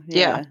cool.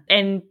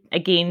 And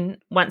again,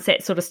 once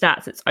that sort of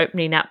starts, it's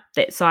opening up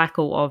that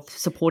cycle of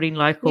supporting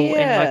local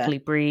and locally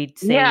bred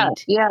seed. I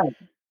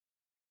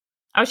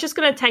was just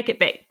going to take it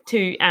back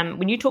to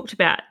when you talked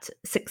about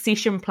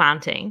succession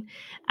planting.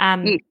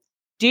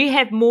 Do you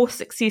have more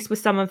success with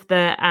some of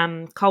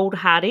the cold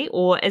hardy,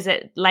 or is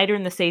it later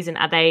in the season?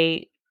 Are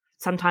they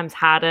sometimes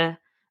harder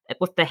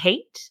with the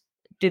heat?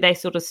 Do they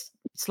sort of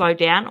slow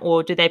down,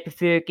 or do they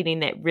prefer getting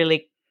that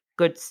really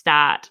good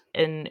start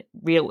in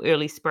real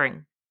early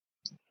spring?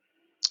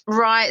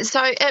 Right,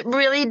 so it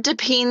really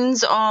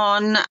depends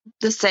on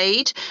the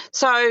seed.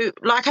 So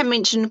like I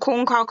mentioned,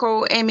 corn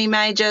cockle, Emmy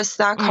Majus,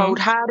 they're cold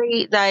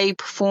hardy. They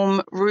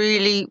perform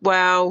really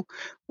well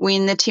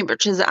when the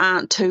temperatures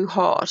aren't too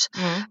hot.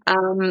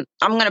 I'm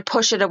going to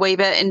push it a wee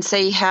bit and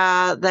see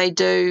how they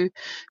do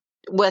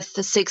with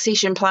the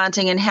succession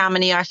planting and how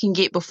many I can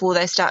get before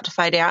they start to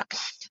fade out.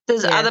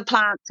 There's other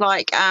plants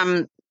like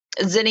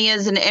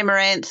zinnias and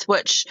amaranth,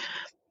 which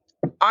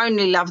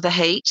only love the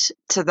heat,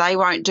 so they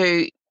won't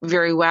do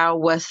very well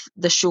with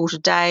the shorter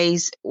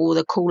days or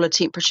the cooler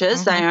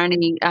temperatures. They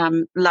only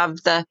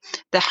love the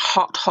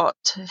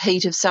hot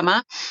heat of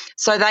summer,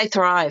 so they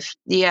thrive.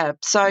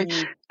 So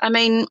I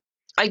mean,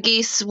 I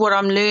guess what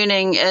I'm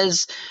learning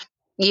is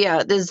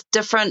there's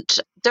different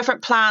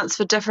plants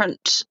for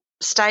different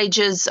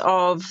stages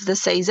of the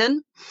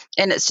season,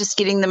 and it's just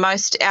getting the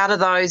most out of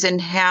those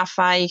and how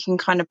far you can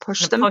kind of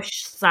push them.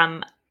 Push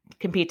some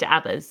compared to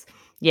others.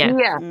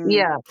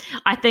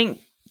 I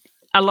think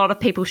a lot of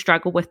people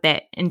struggle with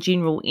that in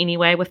general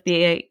anyway, with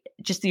their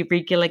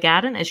regular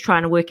garden, is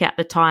trying to work out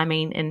the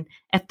timing and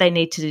if they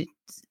need to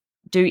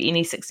do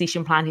any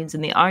succession plantings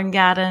in their own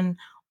garden,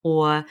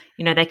 or,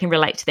 you know, they can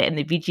relate to that in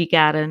the veggie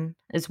garden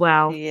as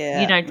well.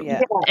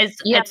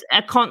 It's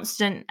a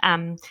constant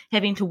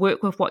having to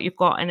work with what you've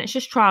got, and it's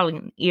just trial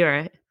and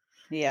error.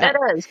 It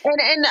is.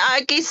 And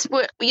I guess,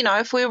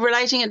 if we're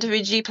relating it to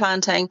veggie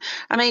planting,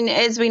 I mean,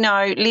 as we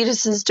know,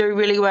 lettuces do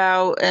really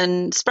well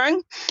in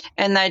spring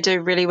and they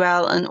do really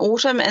well in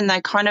autumn, and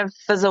they kind of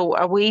fizzle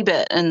a wee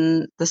bit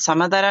in the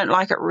summer. They don't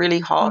like it really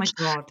hot.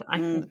 Oh, my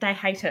God. They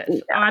hate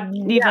it.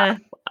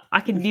 I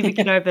can never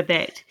get over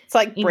that. It's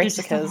like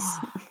brassicas.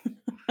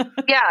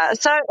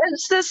 So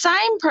it's the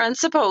same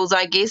principles,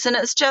 I guess, and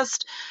it's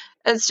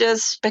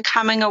just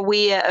becoming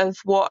aware of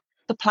what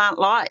the plant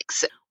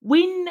likes.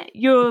 When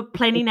you're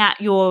planning out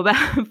your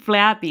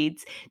flower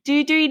beds, do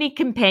you do any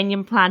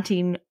companion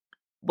planting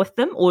with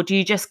them, or do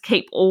you just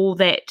keep all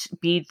that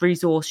bed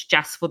resource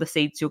just for the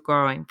seeds you're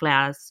growing,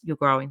 flowers you're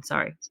growing,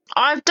 sorry?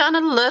 I've done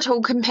a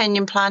little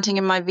companion planting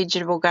in my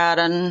vegetable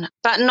garden,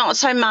 but not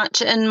so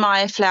much in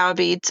my flower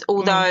beds,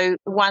 although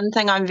one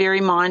thing I'm very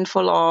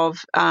mindful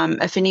of,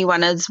 if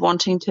anyone is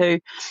wanting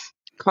to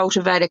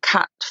cultivate a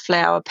cut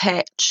flower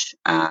patch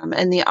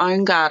in their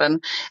own garden,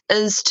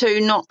 is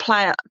to not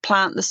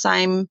plant the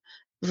same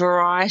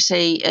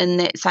variety in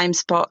that same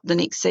spot the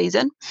next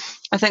season.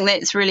 I think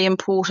that's really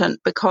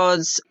important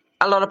because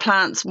a lot of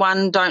plants,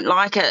 one, don't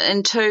like it,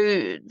 and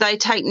two, they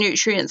take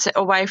nutrients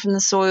away from the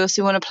soil, so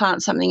you want to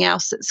plant something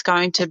else that's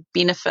going to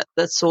benefit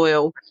the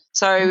soil.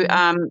 So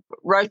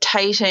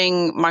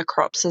rotating my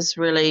crops is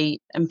really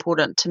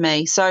important to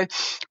me. So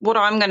what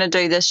I'm going to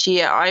do this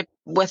year,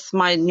 with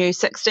my new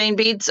 16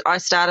 beds, I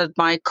started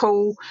my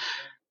cool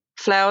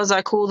flowers,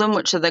 I call them,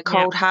 which are the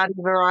cold hardy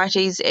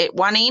varieties, at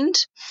one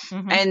end,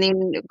 and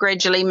then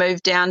gradually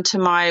moved down to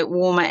my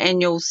warmer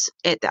annuals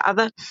at the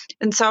other.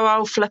 And so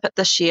I'll flip it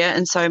this year,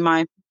 and so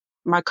my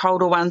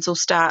colder ones will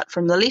start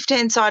from the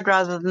left-hand side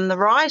rather than the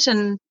right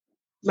and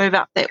move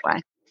up that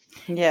way.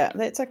 Yeah,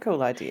 that's a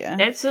cool idea.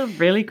 That's a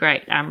really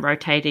great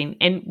rotating.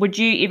 And would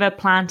you ever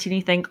plant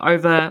anything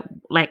over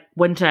like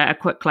winter, a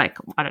quick, like,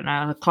 I don't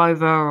know, a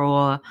clover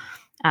or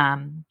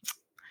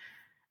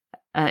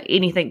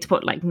anything to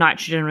put like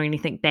nitrogen or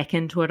anything back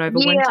into it over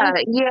winter?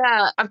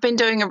 Yeah. I've been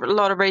doing a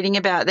lot of reading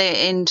about that,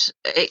 and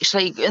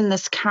actually in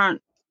this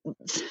current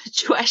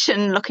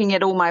situation, looking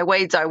at all my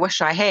weeds, I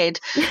wish I had.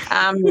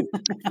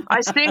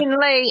 I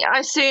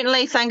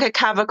certainly think a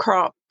cover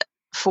crop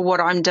for what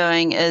I'm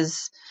doing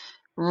is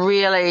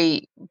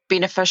really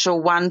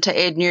beneficial. One, to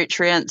add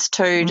nutrients,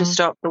 two, to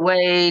stop the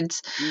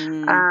weeds,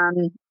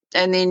 and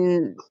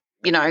then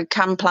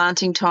come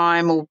planting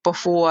time or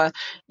before,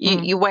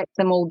 you whack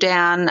them all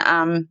down,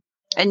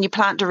 and you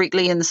plant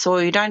directly in the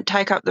soil. You don't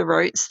take up the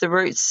roots. The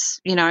roots,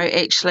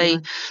 actually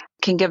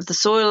can give the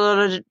soil a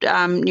lot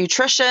of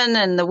nutrition,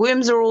 and the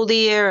worms are all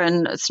there,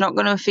 and it's not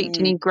going to affect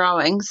any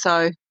growing.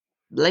 So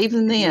leave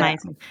them there.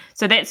 Amazing.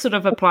 So that's sort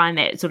of applying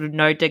that sort of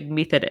no dig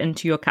method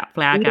into your cut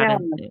flower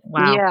garden.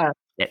 Wow. Yeah.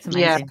 That's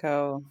amazing.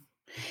 Cool.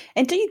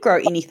 And do you grow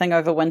anything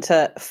over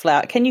winter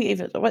flower? Can you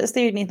even, is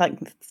there any like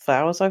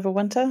flowers over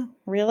winter,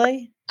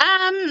 really?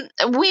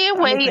 Where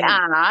we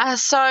are,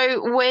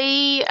 so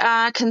we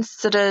are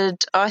considered,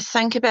 I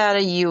think, about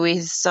a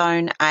US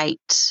zone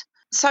 8.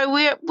 So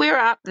we're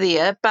up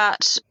there,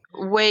 but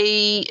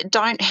we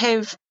don't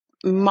have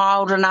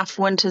mild enough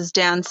winters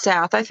down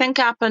south. I think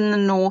up in the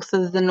north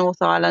of the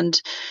North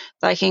Island,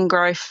 they can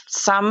grow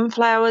some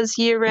flowers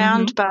year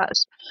round, but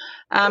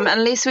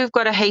unless we've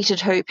got a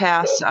heated hoop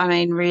house, I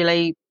mean,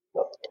 really,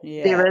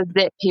 there is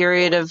that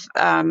period of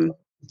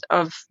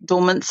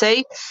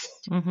dormancy.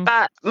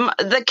 But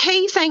the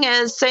key thing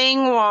is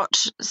seeing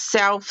what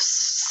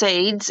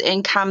self-seeds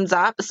and comes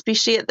up,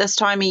 especially at this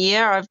time of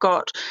year. I've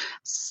got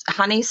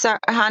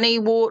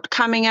honeywort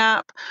coming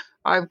up.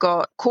 I've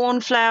got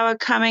cornflower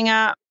coming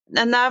up,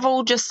 and they've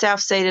all just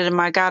self-seeded in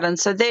my garden.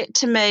 So that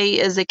to me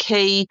is a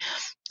key.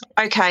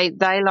 Okay,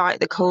 they like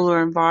the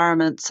cooler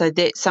environment, so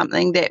that's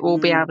something that will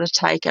be able to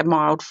take a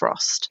mild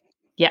frost.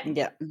 Yeah.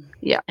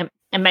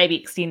 And maybe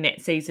extend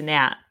that season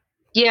out.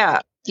 Yeah.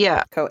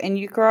 Cool. And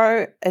you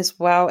grow as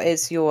well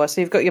as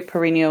so you've got your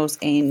perennials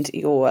and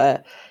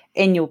your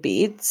annual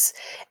beds,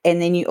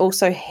 and then you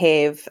also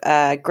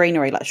have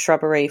greenery, like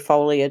shrubbery,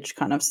 foliage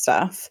kind of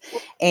stuff.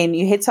 And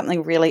you had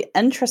something really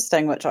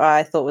interesting, which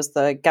I thought was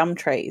the gum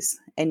trees,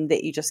 and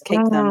that you just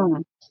keep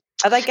them.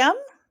 Are they gum?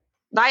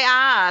 They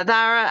are.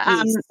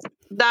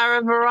 They're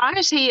a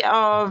variety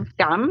of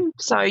gum,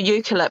 so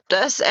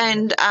eucalyptus,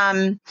 and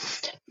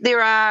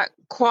there are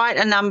quite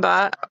a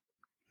number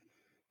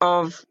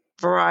of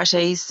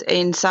varieties,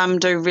 and some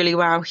do really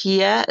well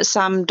here,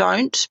 some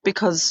don't,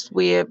 because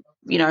we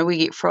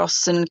get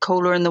frosts and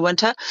cooler in the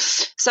winter.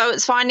 So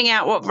it's finding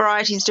out what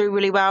varieties do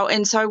really well.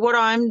 And so what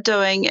I'm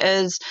doing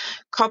is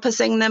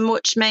coppicing them,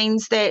 which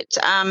means that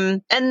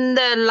in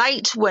the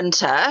late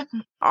winter,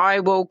 I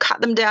will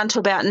cut them down to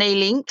about knee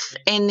length,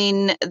 and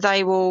then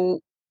they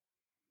will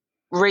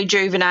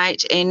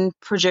rejuvenate and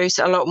produce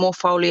a lot more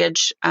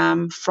foliage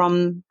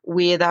from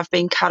where they've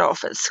been cut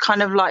off. It's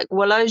kind of like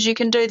willows. You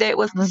can do that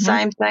with the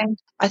same thing.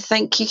 I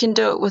think you can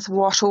do it with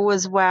wattle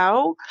as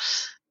well,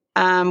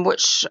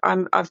 which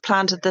I've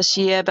planted this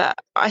year. But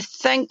I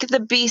think the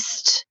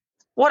best,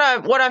 what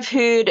I've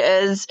heard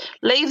is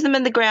leave them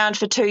in the ground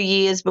for 2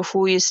 years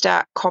before you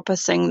start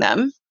coppicing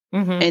them,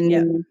 and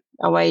then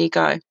away you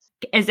go.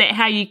 Is that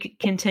how you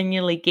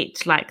continually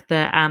get like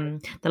the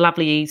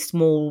lovely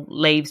small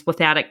leaves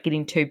without it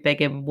getting too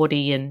big and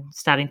woody and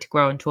starting to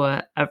grow into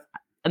a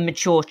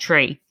mature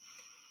tree?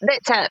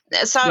 That's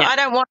it. So I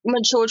don't want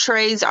mature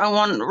trees. I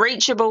want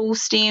reachable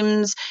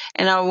stems,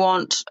 and I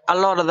want a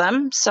lot of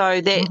them.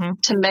 So that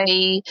to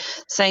me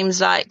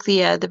seems like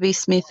the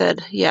best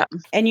method. Yeah.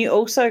 And you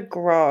also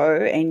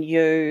grow and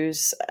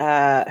use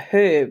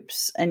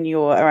herbs in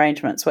your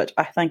arrangements, which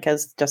I think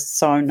is just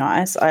so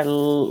nice.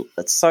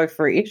 It's so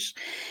fresh.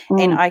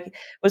 And I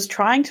was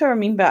trying to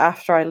remember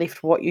after I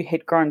left what you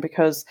had grown,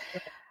 because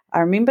I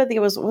remember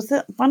there was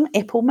it one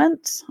apple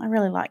mint? I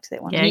really liked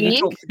that one. Yeah, you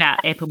talked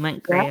about apple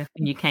mint, Greer,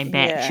 when you came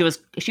back. Yeah.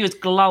 She was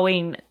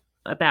glowing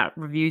about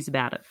reviews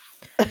about it.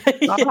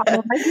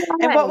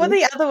 And what were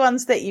the other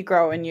ones that you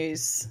grow and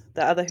use,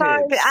 the other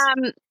herbs?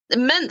 So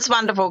mint's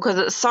wonderful because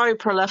it's so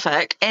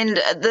prolific, and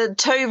the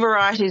two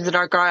varieties that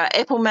I grow are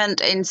apple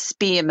mint and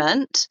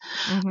spearmint.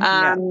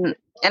 And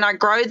I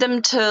grow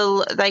them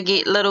till they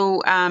get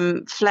little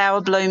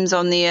flower blooms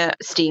on their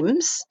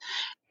stems,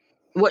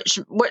 which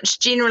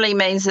generally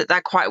means that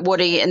they're quite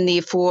woody and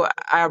therefore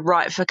are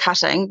right for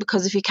cutting,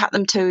 because if you cut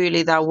them too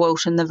early, they'll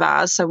wilt in the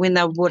vase. So when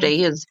they're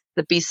woody is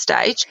the best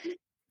stage.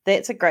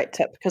 That's a great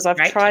tip, because I've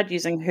tried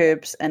using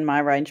herbs in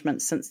my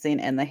arrangements since then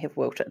and they have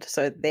wilted.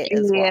 So that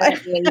is why.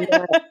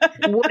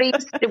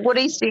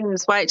 Woody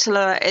stems, wait till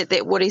at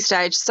that woody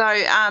stage. So,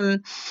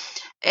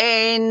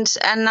 and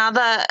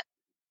another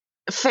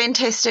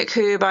fantastic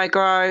herb I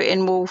grow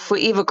and will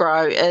forever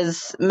grow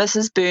is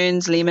Mrs.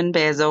 Burns lemon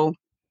basil.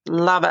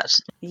 Love it.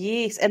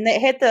 Yes, and that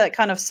had the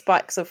kind of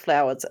spikes of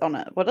flowers on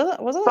it. What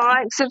was it?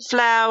 Spikes of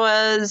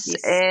flowers,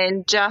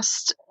 and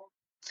just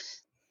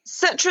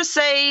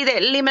citrusy,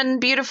 that lemon,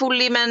 beautiful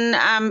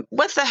lemon,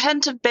 with a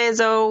hint of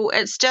basil.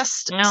 It's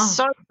just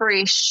so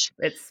fresh.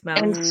 It smells.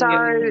 And so,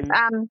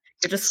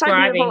 you're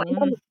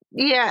describing.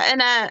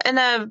 in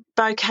a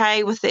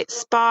bouquet with that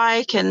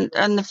spike and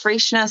the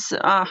freshness.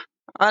 I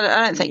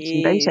don't think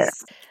you can beat it.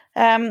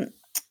 Yes.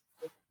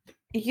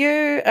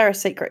 You are a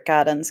Secret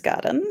Gardens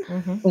garden.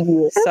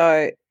 Mm-hmm.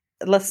 So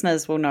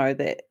listeners will know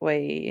that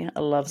we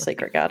love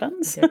Secret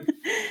Gardens. We do.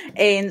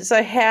 And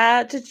so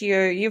how did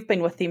you've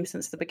been with them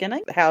since the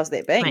beginning. How's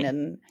that been? Right.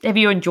 And Have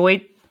you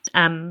enjoyed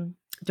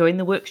doing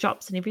the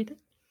workshops and everything?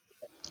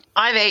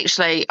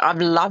 I've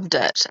loved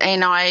it,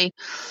 and I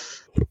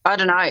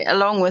don't know,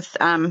 along with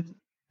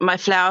my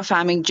flower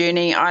farming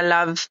journey, I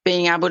love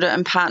being able to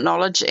impart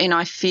knowledge, and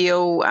I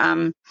feel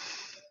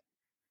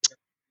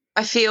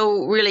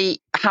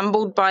really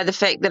humbled by the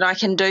fact that I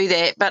can do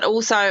that. But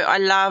also I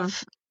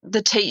love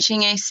the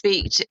teaching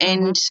aspect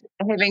and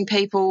having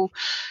people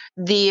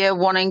there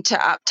wanting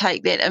to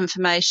uptake that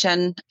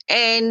information.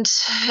 And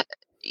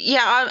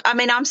I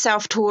mean, I'm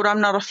self-taught. I'm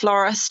not a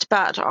florist,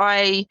 but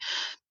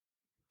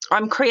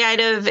I'm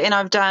creative, and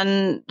I've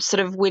done sort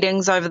of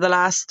weddings over the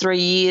last 3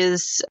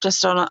 years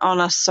just on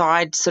a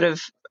side sort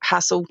of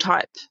hustle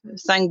type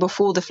thing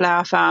before the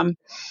flower farm.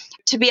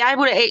 To be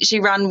able to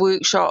actually run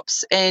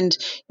workshops and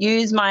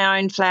use my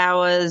own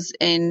flowers,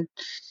 and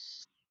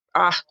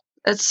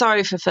it's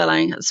so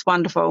fulfilling. It's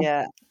wonderful.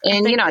 yeah.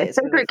 And that's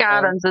Secret really cool.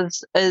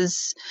 Gardens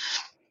is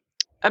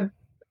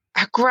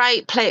a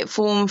great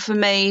platform for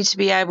me to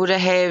be able to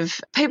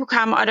have people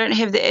come. I don't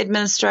have the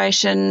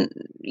administration,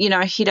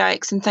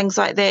 headaches and things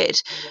like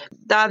that.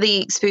 They're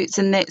the experts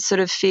in that sort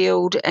of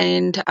field,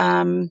 and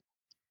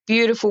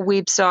beautiful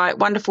website,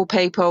 wonderful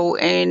people,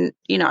 and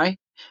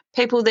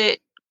people that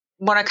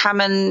want to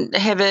come and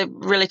have a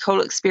really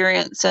cool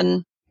experience,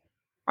 and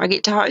I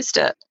get to host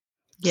it.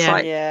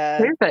 Yeah.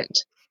 It's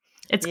perfect.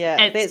 It's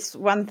that's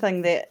one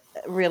thing that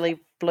really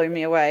blew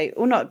me away.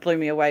 Well, not blew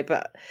me away,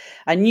 but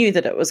I knew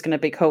that it was going to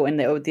be cool and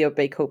that there would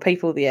be cool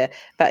people there.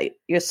 But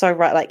you're so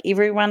right. Like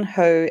everyone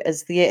who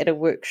is there at a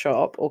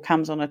workshop or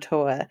comes on a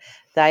tour,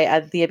 they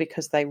are there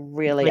because they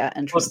really are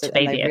interested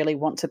and they really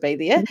want to be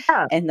there.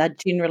 Yeah. And they're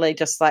generally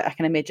just like, I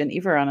can imagine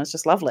everyone is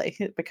just lovely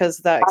because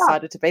they're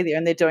excited to be there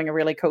and they're doing a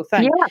really cool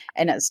thing. Yeah.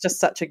 And it's just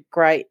such a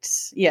great,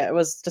 it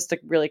was just a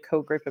really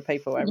cool group of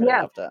people. I really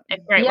loved it. a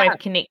great way of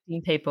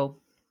connecting people.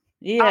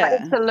 Yeah,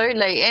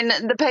 absolutely.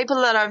 And the people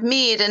that I've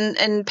met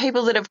and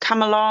people that have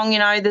come along,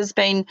 there's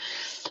been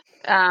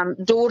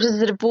daughters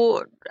that have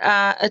bought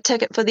a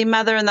ticket for their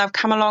mother and they've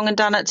come along and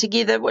done it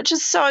together, which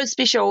is so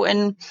special.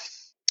 And,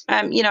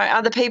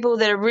 other people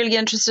that are really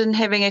interested in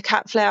having a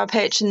cut flower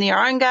patch in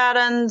their own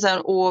gardens,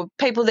 or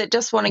people that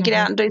just want to get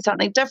out and do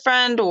something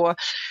different, or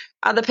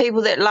other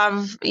people that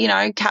love,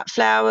 cut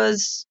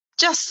flowers.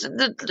 Just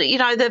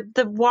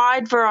the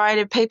wide variety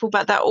of people,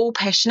 but they're all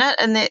passionate,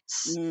 and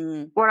that's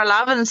what I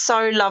love, and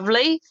so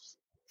lovely.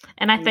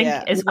 And I think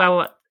as well,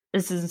 what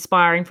is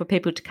inspiring for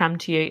people to come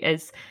to you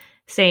is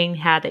seeing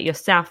how that you're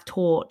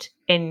self-taught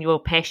in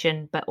your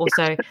passion, but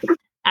also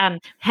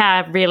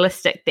how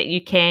realistic that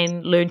you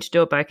can learn to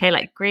do a bouquet.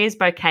 Like Greer's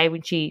bouquet,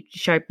 when she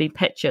showed me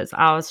pictures,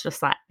 I was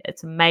just like,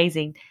 it's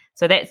amazing.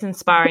 So that's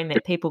inspiring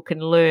that people can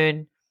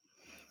learn,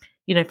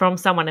 from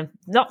someone and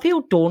not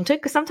feel daunted,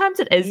 because sometimes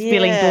it is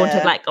feeling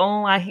daunted, like,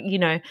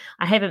 I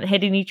haven't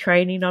had any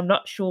training, I'm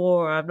not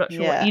sure,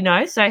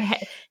 so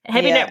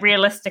having it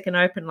realistic and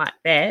open like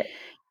that.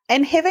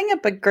 And having a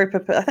big group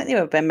of, I think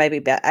there were maybe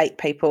about 8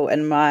 people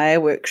in my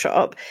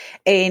workshop,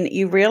 and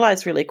you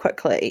realise really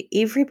quickly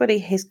everybody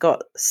has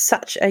got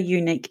such a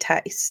unique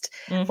taste.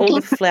 All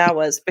the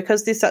flowers,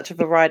 because there's such a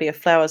variety of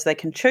flowers they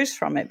can choose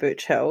from at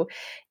Birch Hill,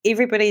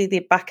 everybody,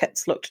 their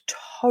buckets looked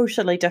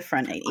totally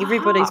different.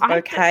 Everybody's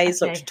bouquets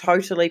looked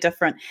totally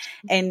different.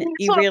 And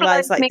you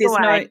realise like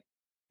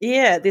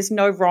there's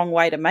no wrong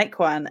way to make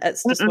one.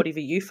 It's just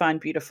whatever you find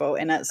beautiful,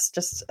 and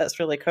it's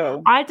really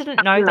cool. I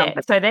didn't know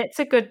that. So that's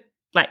a good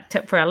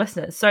tip for our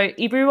listeners. So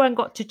everyone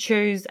got to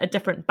choose a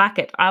different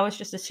bucket. I was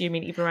just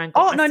assuming everyone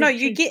got no,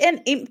 you get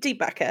an empty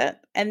bucket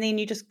and then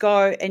you just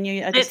go and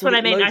you that's what I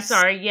mean. I'm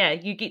sorry,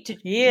 you get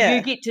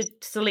to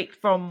select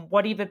from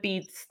whatever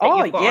beds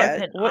that you've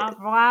got open.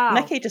 Wow.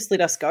 Nikki just let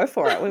us go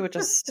for it. We were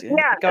just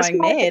going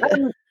mad.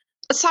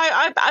 So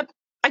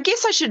I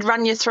guess I should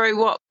run you through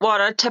what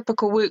a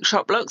typical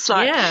workshop looks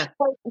like. Yeah.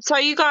 So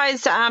you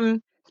guys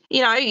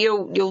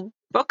you'll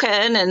book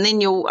in and then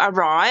you'll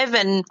arrive,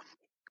 and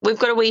we've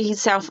got a wee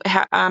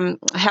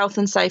health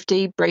and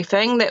safety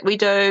briefing that we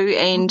do,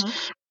 and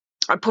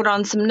I put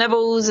on some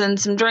nibbles and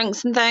some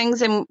drinks and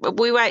things, and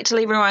we wait till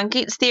everyone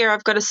gets there.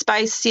 I've got a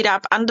space set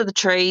up under the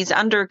trees,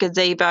 under a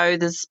gazebo.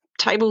 There's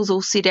tables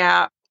all set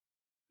out,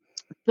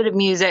 a bit of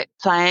music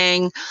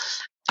playing.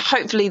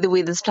 Hopefully the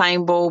weather's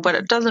playing ball, but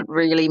it doesn't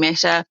really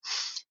matter.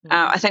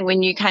 I think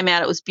when you came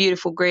out, it was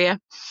beautiful, Greer.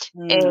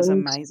 It was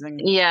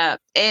amazing. Yeah,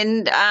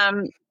 and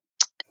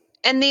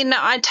then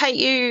I take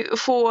you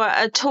for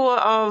a tour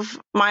of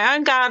my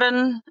own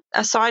garden,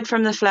 aside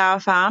from the flower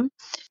farm.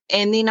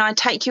 And then I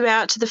take you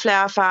out to the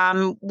flower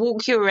farm,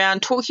 walk you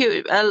around, talk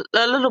you a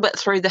little bit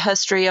through the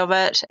history of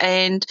it,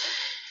 and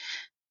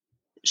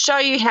show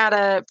you how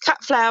to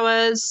cut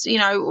flowers, you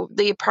know,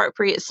 the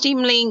appropriate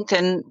stem length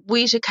and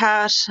where to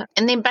cut.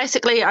 And then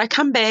basically I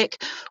come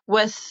back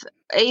with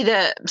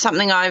either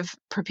something I've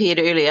prepared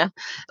earlier,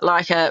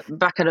 like a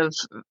bucket of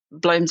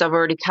blooms I've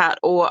already cut,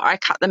 or I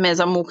cut them as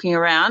I'm walking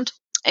around.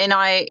 And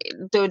I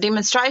do a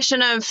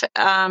demonstration of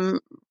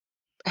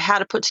how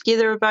to put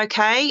together a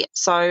bouquet.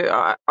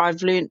 So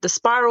I've learnt the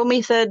spiral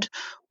method,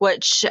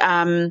 which,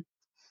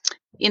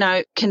 you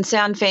know, can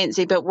sound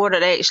fancy, but what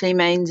it actually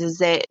means is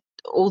that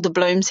all the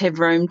blooms have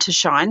room to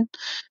shine.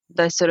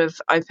 They sort of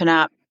open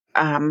up.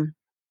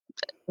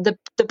 The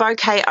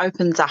bouquet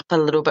opens up a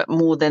little bit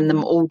more than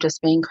them all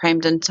just being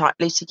crammed in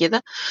tightly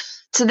together.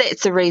 So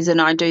that's the reason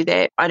I do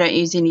that. I don't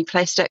use any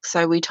plastic,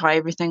 so we tie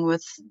everything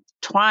with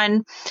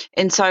twine.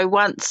 And so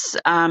once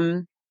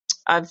I've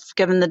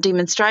given the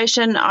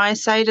demonstration, I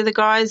say to the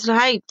guys,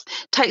 hey,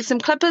 take some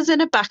clippers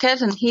in a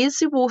bucket and here's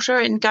the water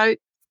and go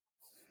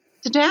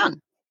to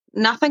town.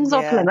 Nothing's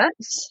off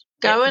limits.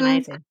 Go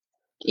and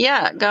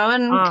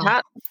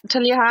cut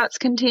till your heart's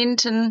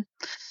content and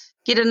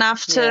get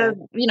enough to,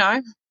 you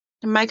know,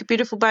 make a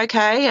beautiful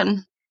bouquet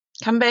and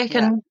come back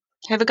and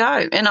have a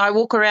go. And I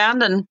walk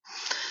around and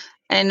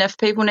if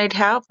people need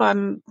help,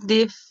 I'm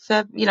there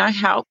for, you know,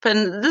 help.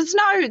 And there's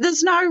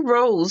no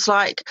rules.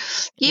 Like,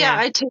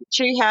 I teach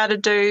you how to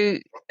do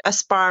a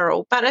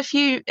spiral, but if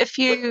you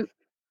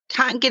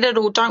can't get it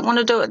or don't want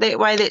to do it that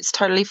way, that's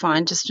totally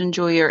fine. Just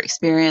enjoy your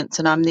experience,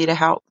 and I'm there to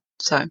help.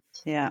 So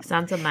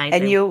sounds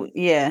amazing. And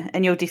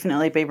you'll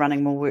definitely be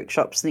running more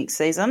workshops next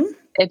season.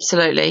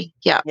 Absolutely,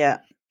 yeah.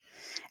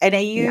 And are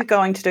you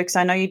going to do, because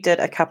I know you did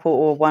a couple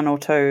or one or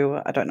two,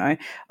 I don't know,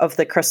 of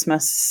the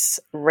Christmas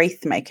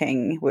wreath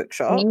making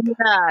workshop?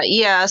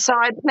 Yeah. So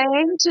I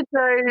plan to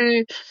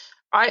do,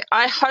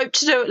 I hope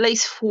to do at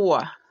least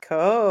 4.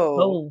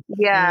 Cool.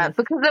 Yeah,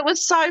 because it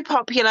was so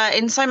popular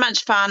and so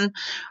much fun.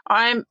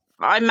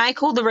 I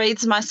make all the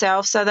wreaths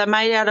myself, so they're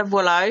made out of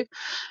willow,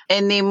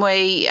 and then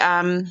we,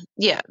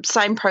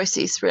 same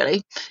process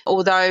really.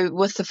 Although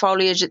with the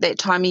foliage at that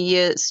time of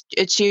year,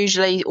 it's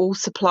usually all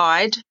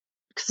supplied,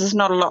 because there's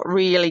not a lot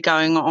really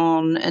going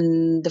on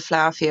in the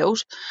flower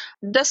field.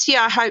 This year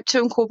I hope to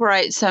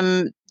incorporate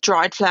some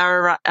dried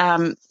flower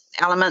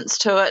elements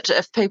to it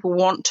if people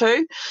want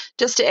to,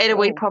 just to add a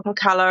wee pop of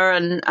colour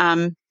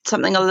and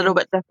something a little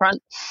bit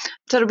different.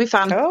 So it'll be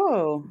fun.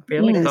 Cool.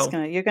 Really cool.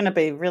 You're going to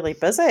be really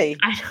busy.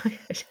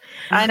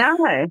 I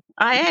know.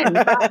 I am.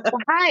 But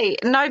hey,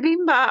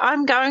 November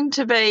I'm going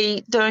to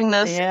be doing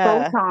this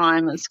full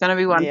time. It's going to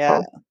be wonderful.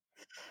 Yeah.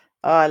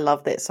 Oh, I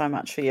love that so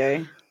much for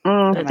you.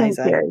 Amazing. Thank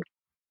you.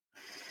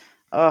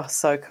 Oh,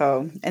 so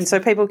cool. And so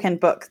people can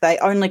book, they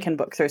only can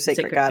book through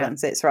Secret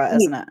Gardens. That's right,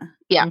 isn't it?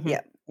 Yeah. Mm-hmm.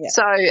 Yeah.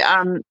 So,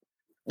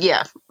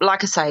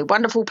 like I say,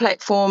 wonderful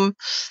platform,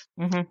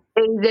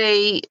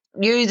 easy,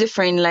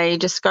 user-friendly.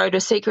 Just go to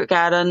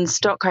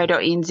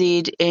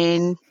secretgardens.co.nz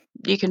and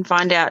you can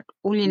find out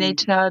all you need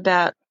to know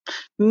about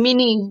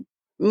many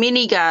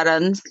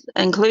gardens,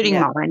 including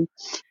mine.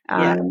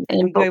 And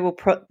we will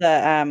put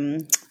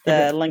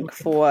the link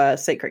for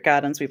Secret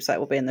Gardens website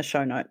will be in the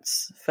show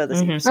notes for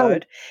this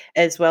episode,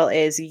 as well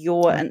as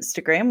your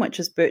Instagram, which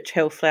is Birch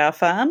Hill Flower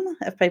Farm,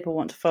 if people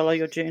want to follow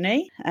your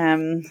journey.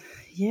 Really,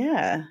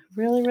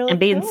 really and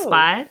be cool.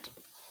 inspired.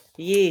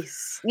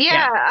 Yes.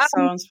 Yeah.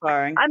 So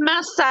inspiring. I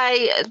must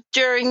say,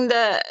 during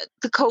the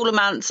cooler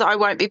months, I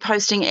won't be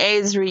posting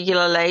as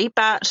regularly,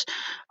 but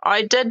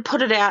I did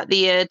put it out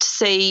there to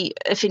see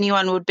if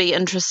anyone would be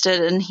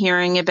interested in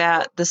hearing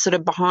about the sort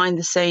of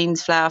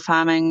behind-the-scenes flower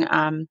farming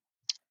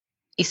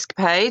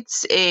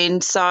escapades.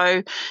 And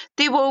so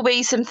there will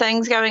be some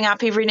things going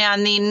up every now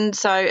and then.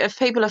 So if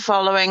people are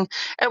following,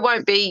 it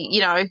won't be, you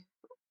know,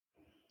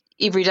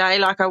 every day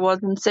like I was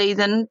in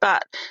season,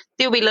 but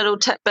there'll be little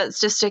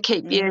tidbits just to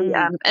keep you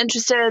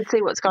interested,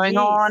 see what's going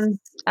on.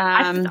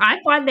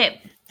 I find that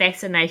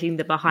fascinating,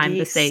 the behind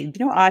the scenes.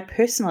 You know, I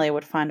personally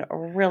would find it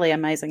really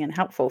amazing and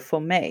helpful for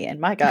me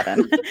in my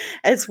garden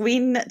is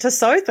when to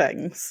sow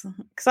things,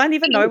 because I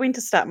never know when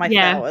to start my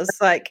flowers.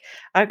 Like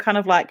I'm kind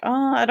of like,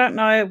 oh, I don't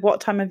know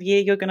what time of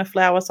year you're going to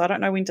flower, so I don't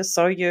know when to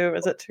sow you.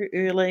 Is it too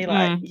early?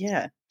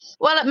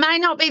 Well, it may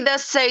not be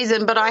this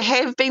season, but I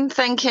have been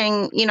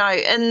thinking, you know,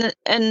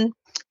 in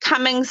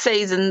coming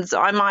seasons,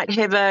 I might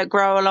have a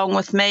grow along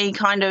with me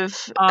kind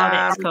of. Oh,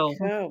 that's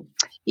cool.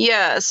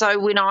 Yeah, so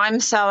when I'm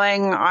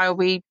sowing, I'll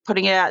be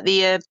putting it out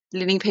there,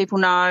 letting people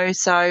know.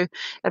 So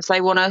if they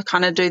want to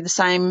kind of do the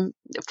same,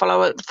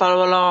 follow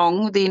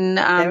along, then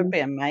that would be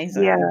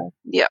amazing.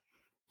 Yeah.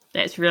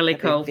 That's really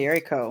cool.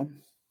 Very cool.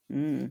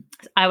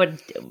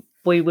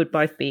 We would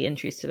both be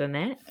interested in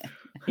that.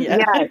 Yeah.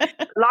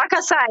 Like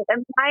I say,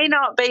 it may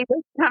not be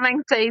this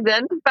coming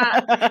season,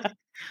 but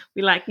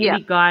we like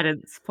any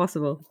guidance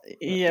possible.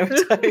 Yeah,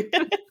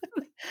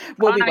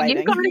 we'll be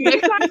waiting.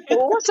 You're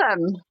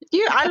awesome.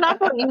 I love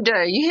what you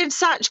do. You have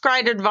such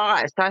great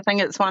advice. I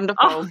think it's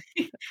wonderful.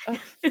 Oh,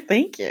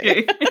 thank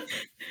you.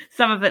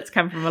 Some of it's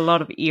come from a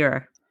lot of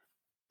error.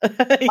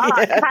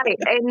 Okay,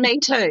 and me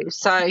too.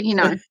 So, you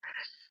know,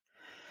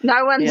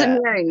 no one's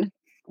immune.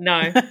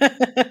 No.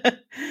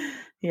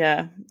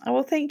 Yeah. Oh,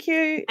 well, thank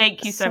you.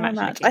 Thank you so much,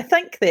 Nikki. I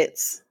think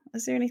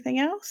is there anything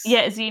else?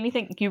 Yeah, is there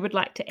anything you would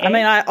like to add? I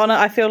mean,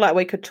 I feel like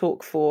we could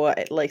talk for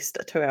at least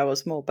 2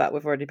 hours more, but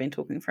we've already been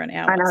talking for an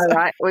hour. I know,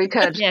 right? We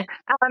could. Yeah.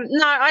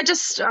 No, I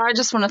just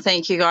want to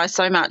thank you guys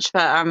so much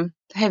for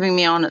having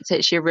me on. It's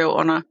actually a real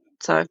honour.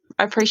 So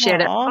I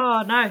appreciate it.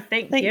 Oh, no,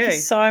 thank you. Thank you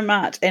so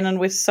much. And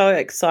we're so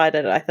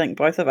excited, I think,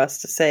 both of us,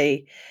 to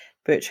see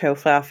Birch Hill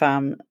Flower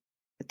Farm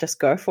just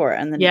go for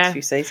it in the next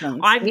few seasons.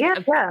 I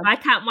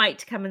can't wait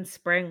to come in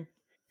spring.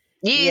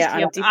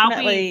 Yes, I'll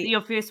be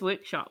your first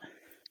workshop.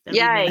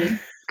 Yay.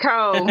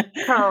 Cool.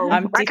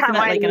 I'm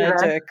definitely going to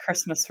do a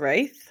Christmas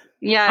wreath.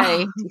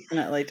 Yay.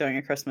 Definitely doing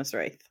a Christmas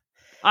wreath.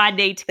 I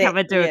need to come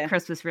and do a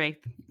Christmas wreath.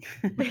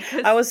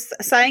 I was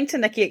saying to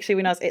Nikki, actually,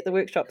 when I was at the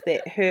workshop,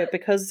 that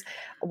because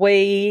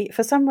we,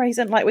 for some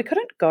reason, like, we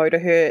couldn't go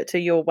to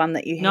your one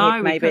that you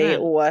had, maybe,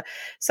 or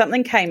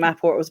something came up,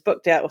 or it was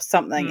booked out or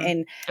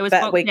something,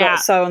 but we got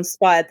so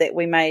inspired that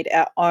we made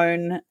our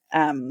own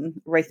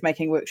wreath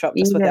making workshop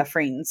just with our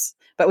friends,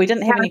 but we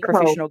didn't have any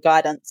professional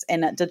guidance,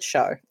 and it did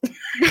show.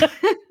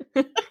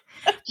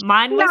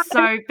 Mine was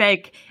so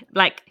big,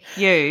 like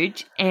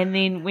huge, and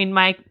then when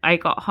I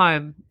got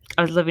home,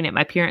 I was living at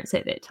my parents'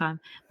 at that time.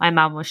 My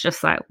mum was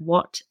just like,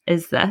 "What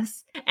is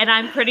this?" And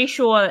I'm pretty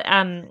sure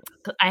I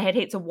had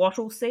heaps of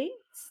wattle seeds,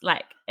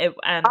 like and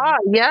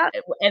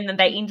then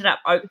they ended up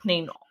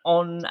opening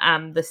on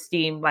the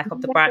stem, like,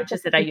 of the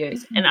branches that I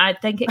used, and I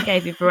think it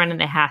gave everyone in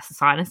the house a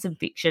sinus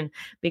infection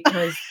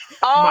because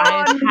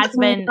my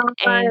husband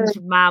and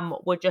mum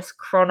were just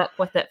chronic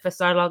with it for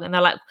so long, and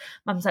they're like,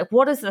 "Mum's like,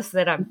 what is this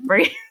that I'm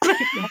breathing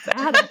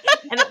about it?"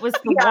 And it was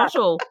the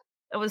wattle.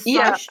 It was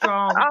so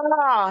strong.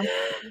 Oh.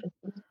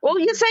 Well,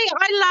 you see,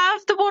 I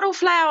love the wattle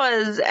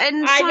flowers,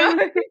 and I know.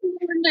 I'm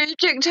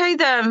allergic to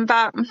them,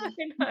 but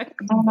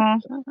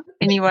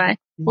anyway,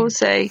 we'll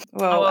see.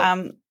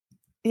 Well,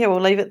 we'll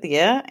leave it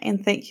there,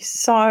 and thank you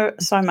so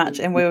much,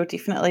 and we will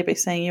definitely be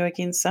seeing you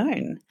again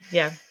soon.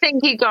 Yeah.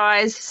 Thank you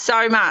guys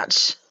so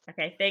much.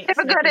 Okay, thanks.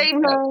 Have a good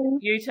evening.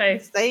 You too.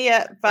 See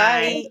ya.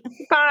 Bye.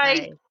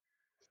 Bye.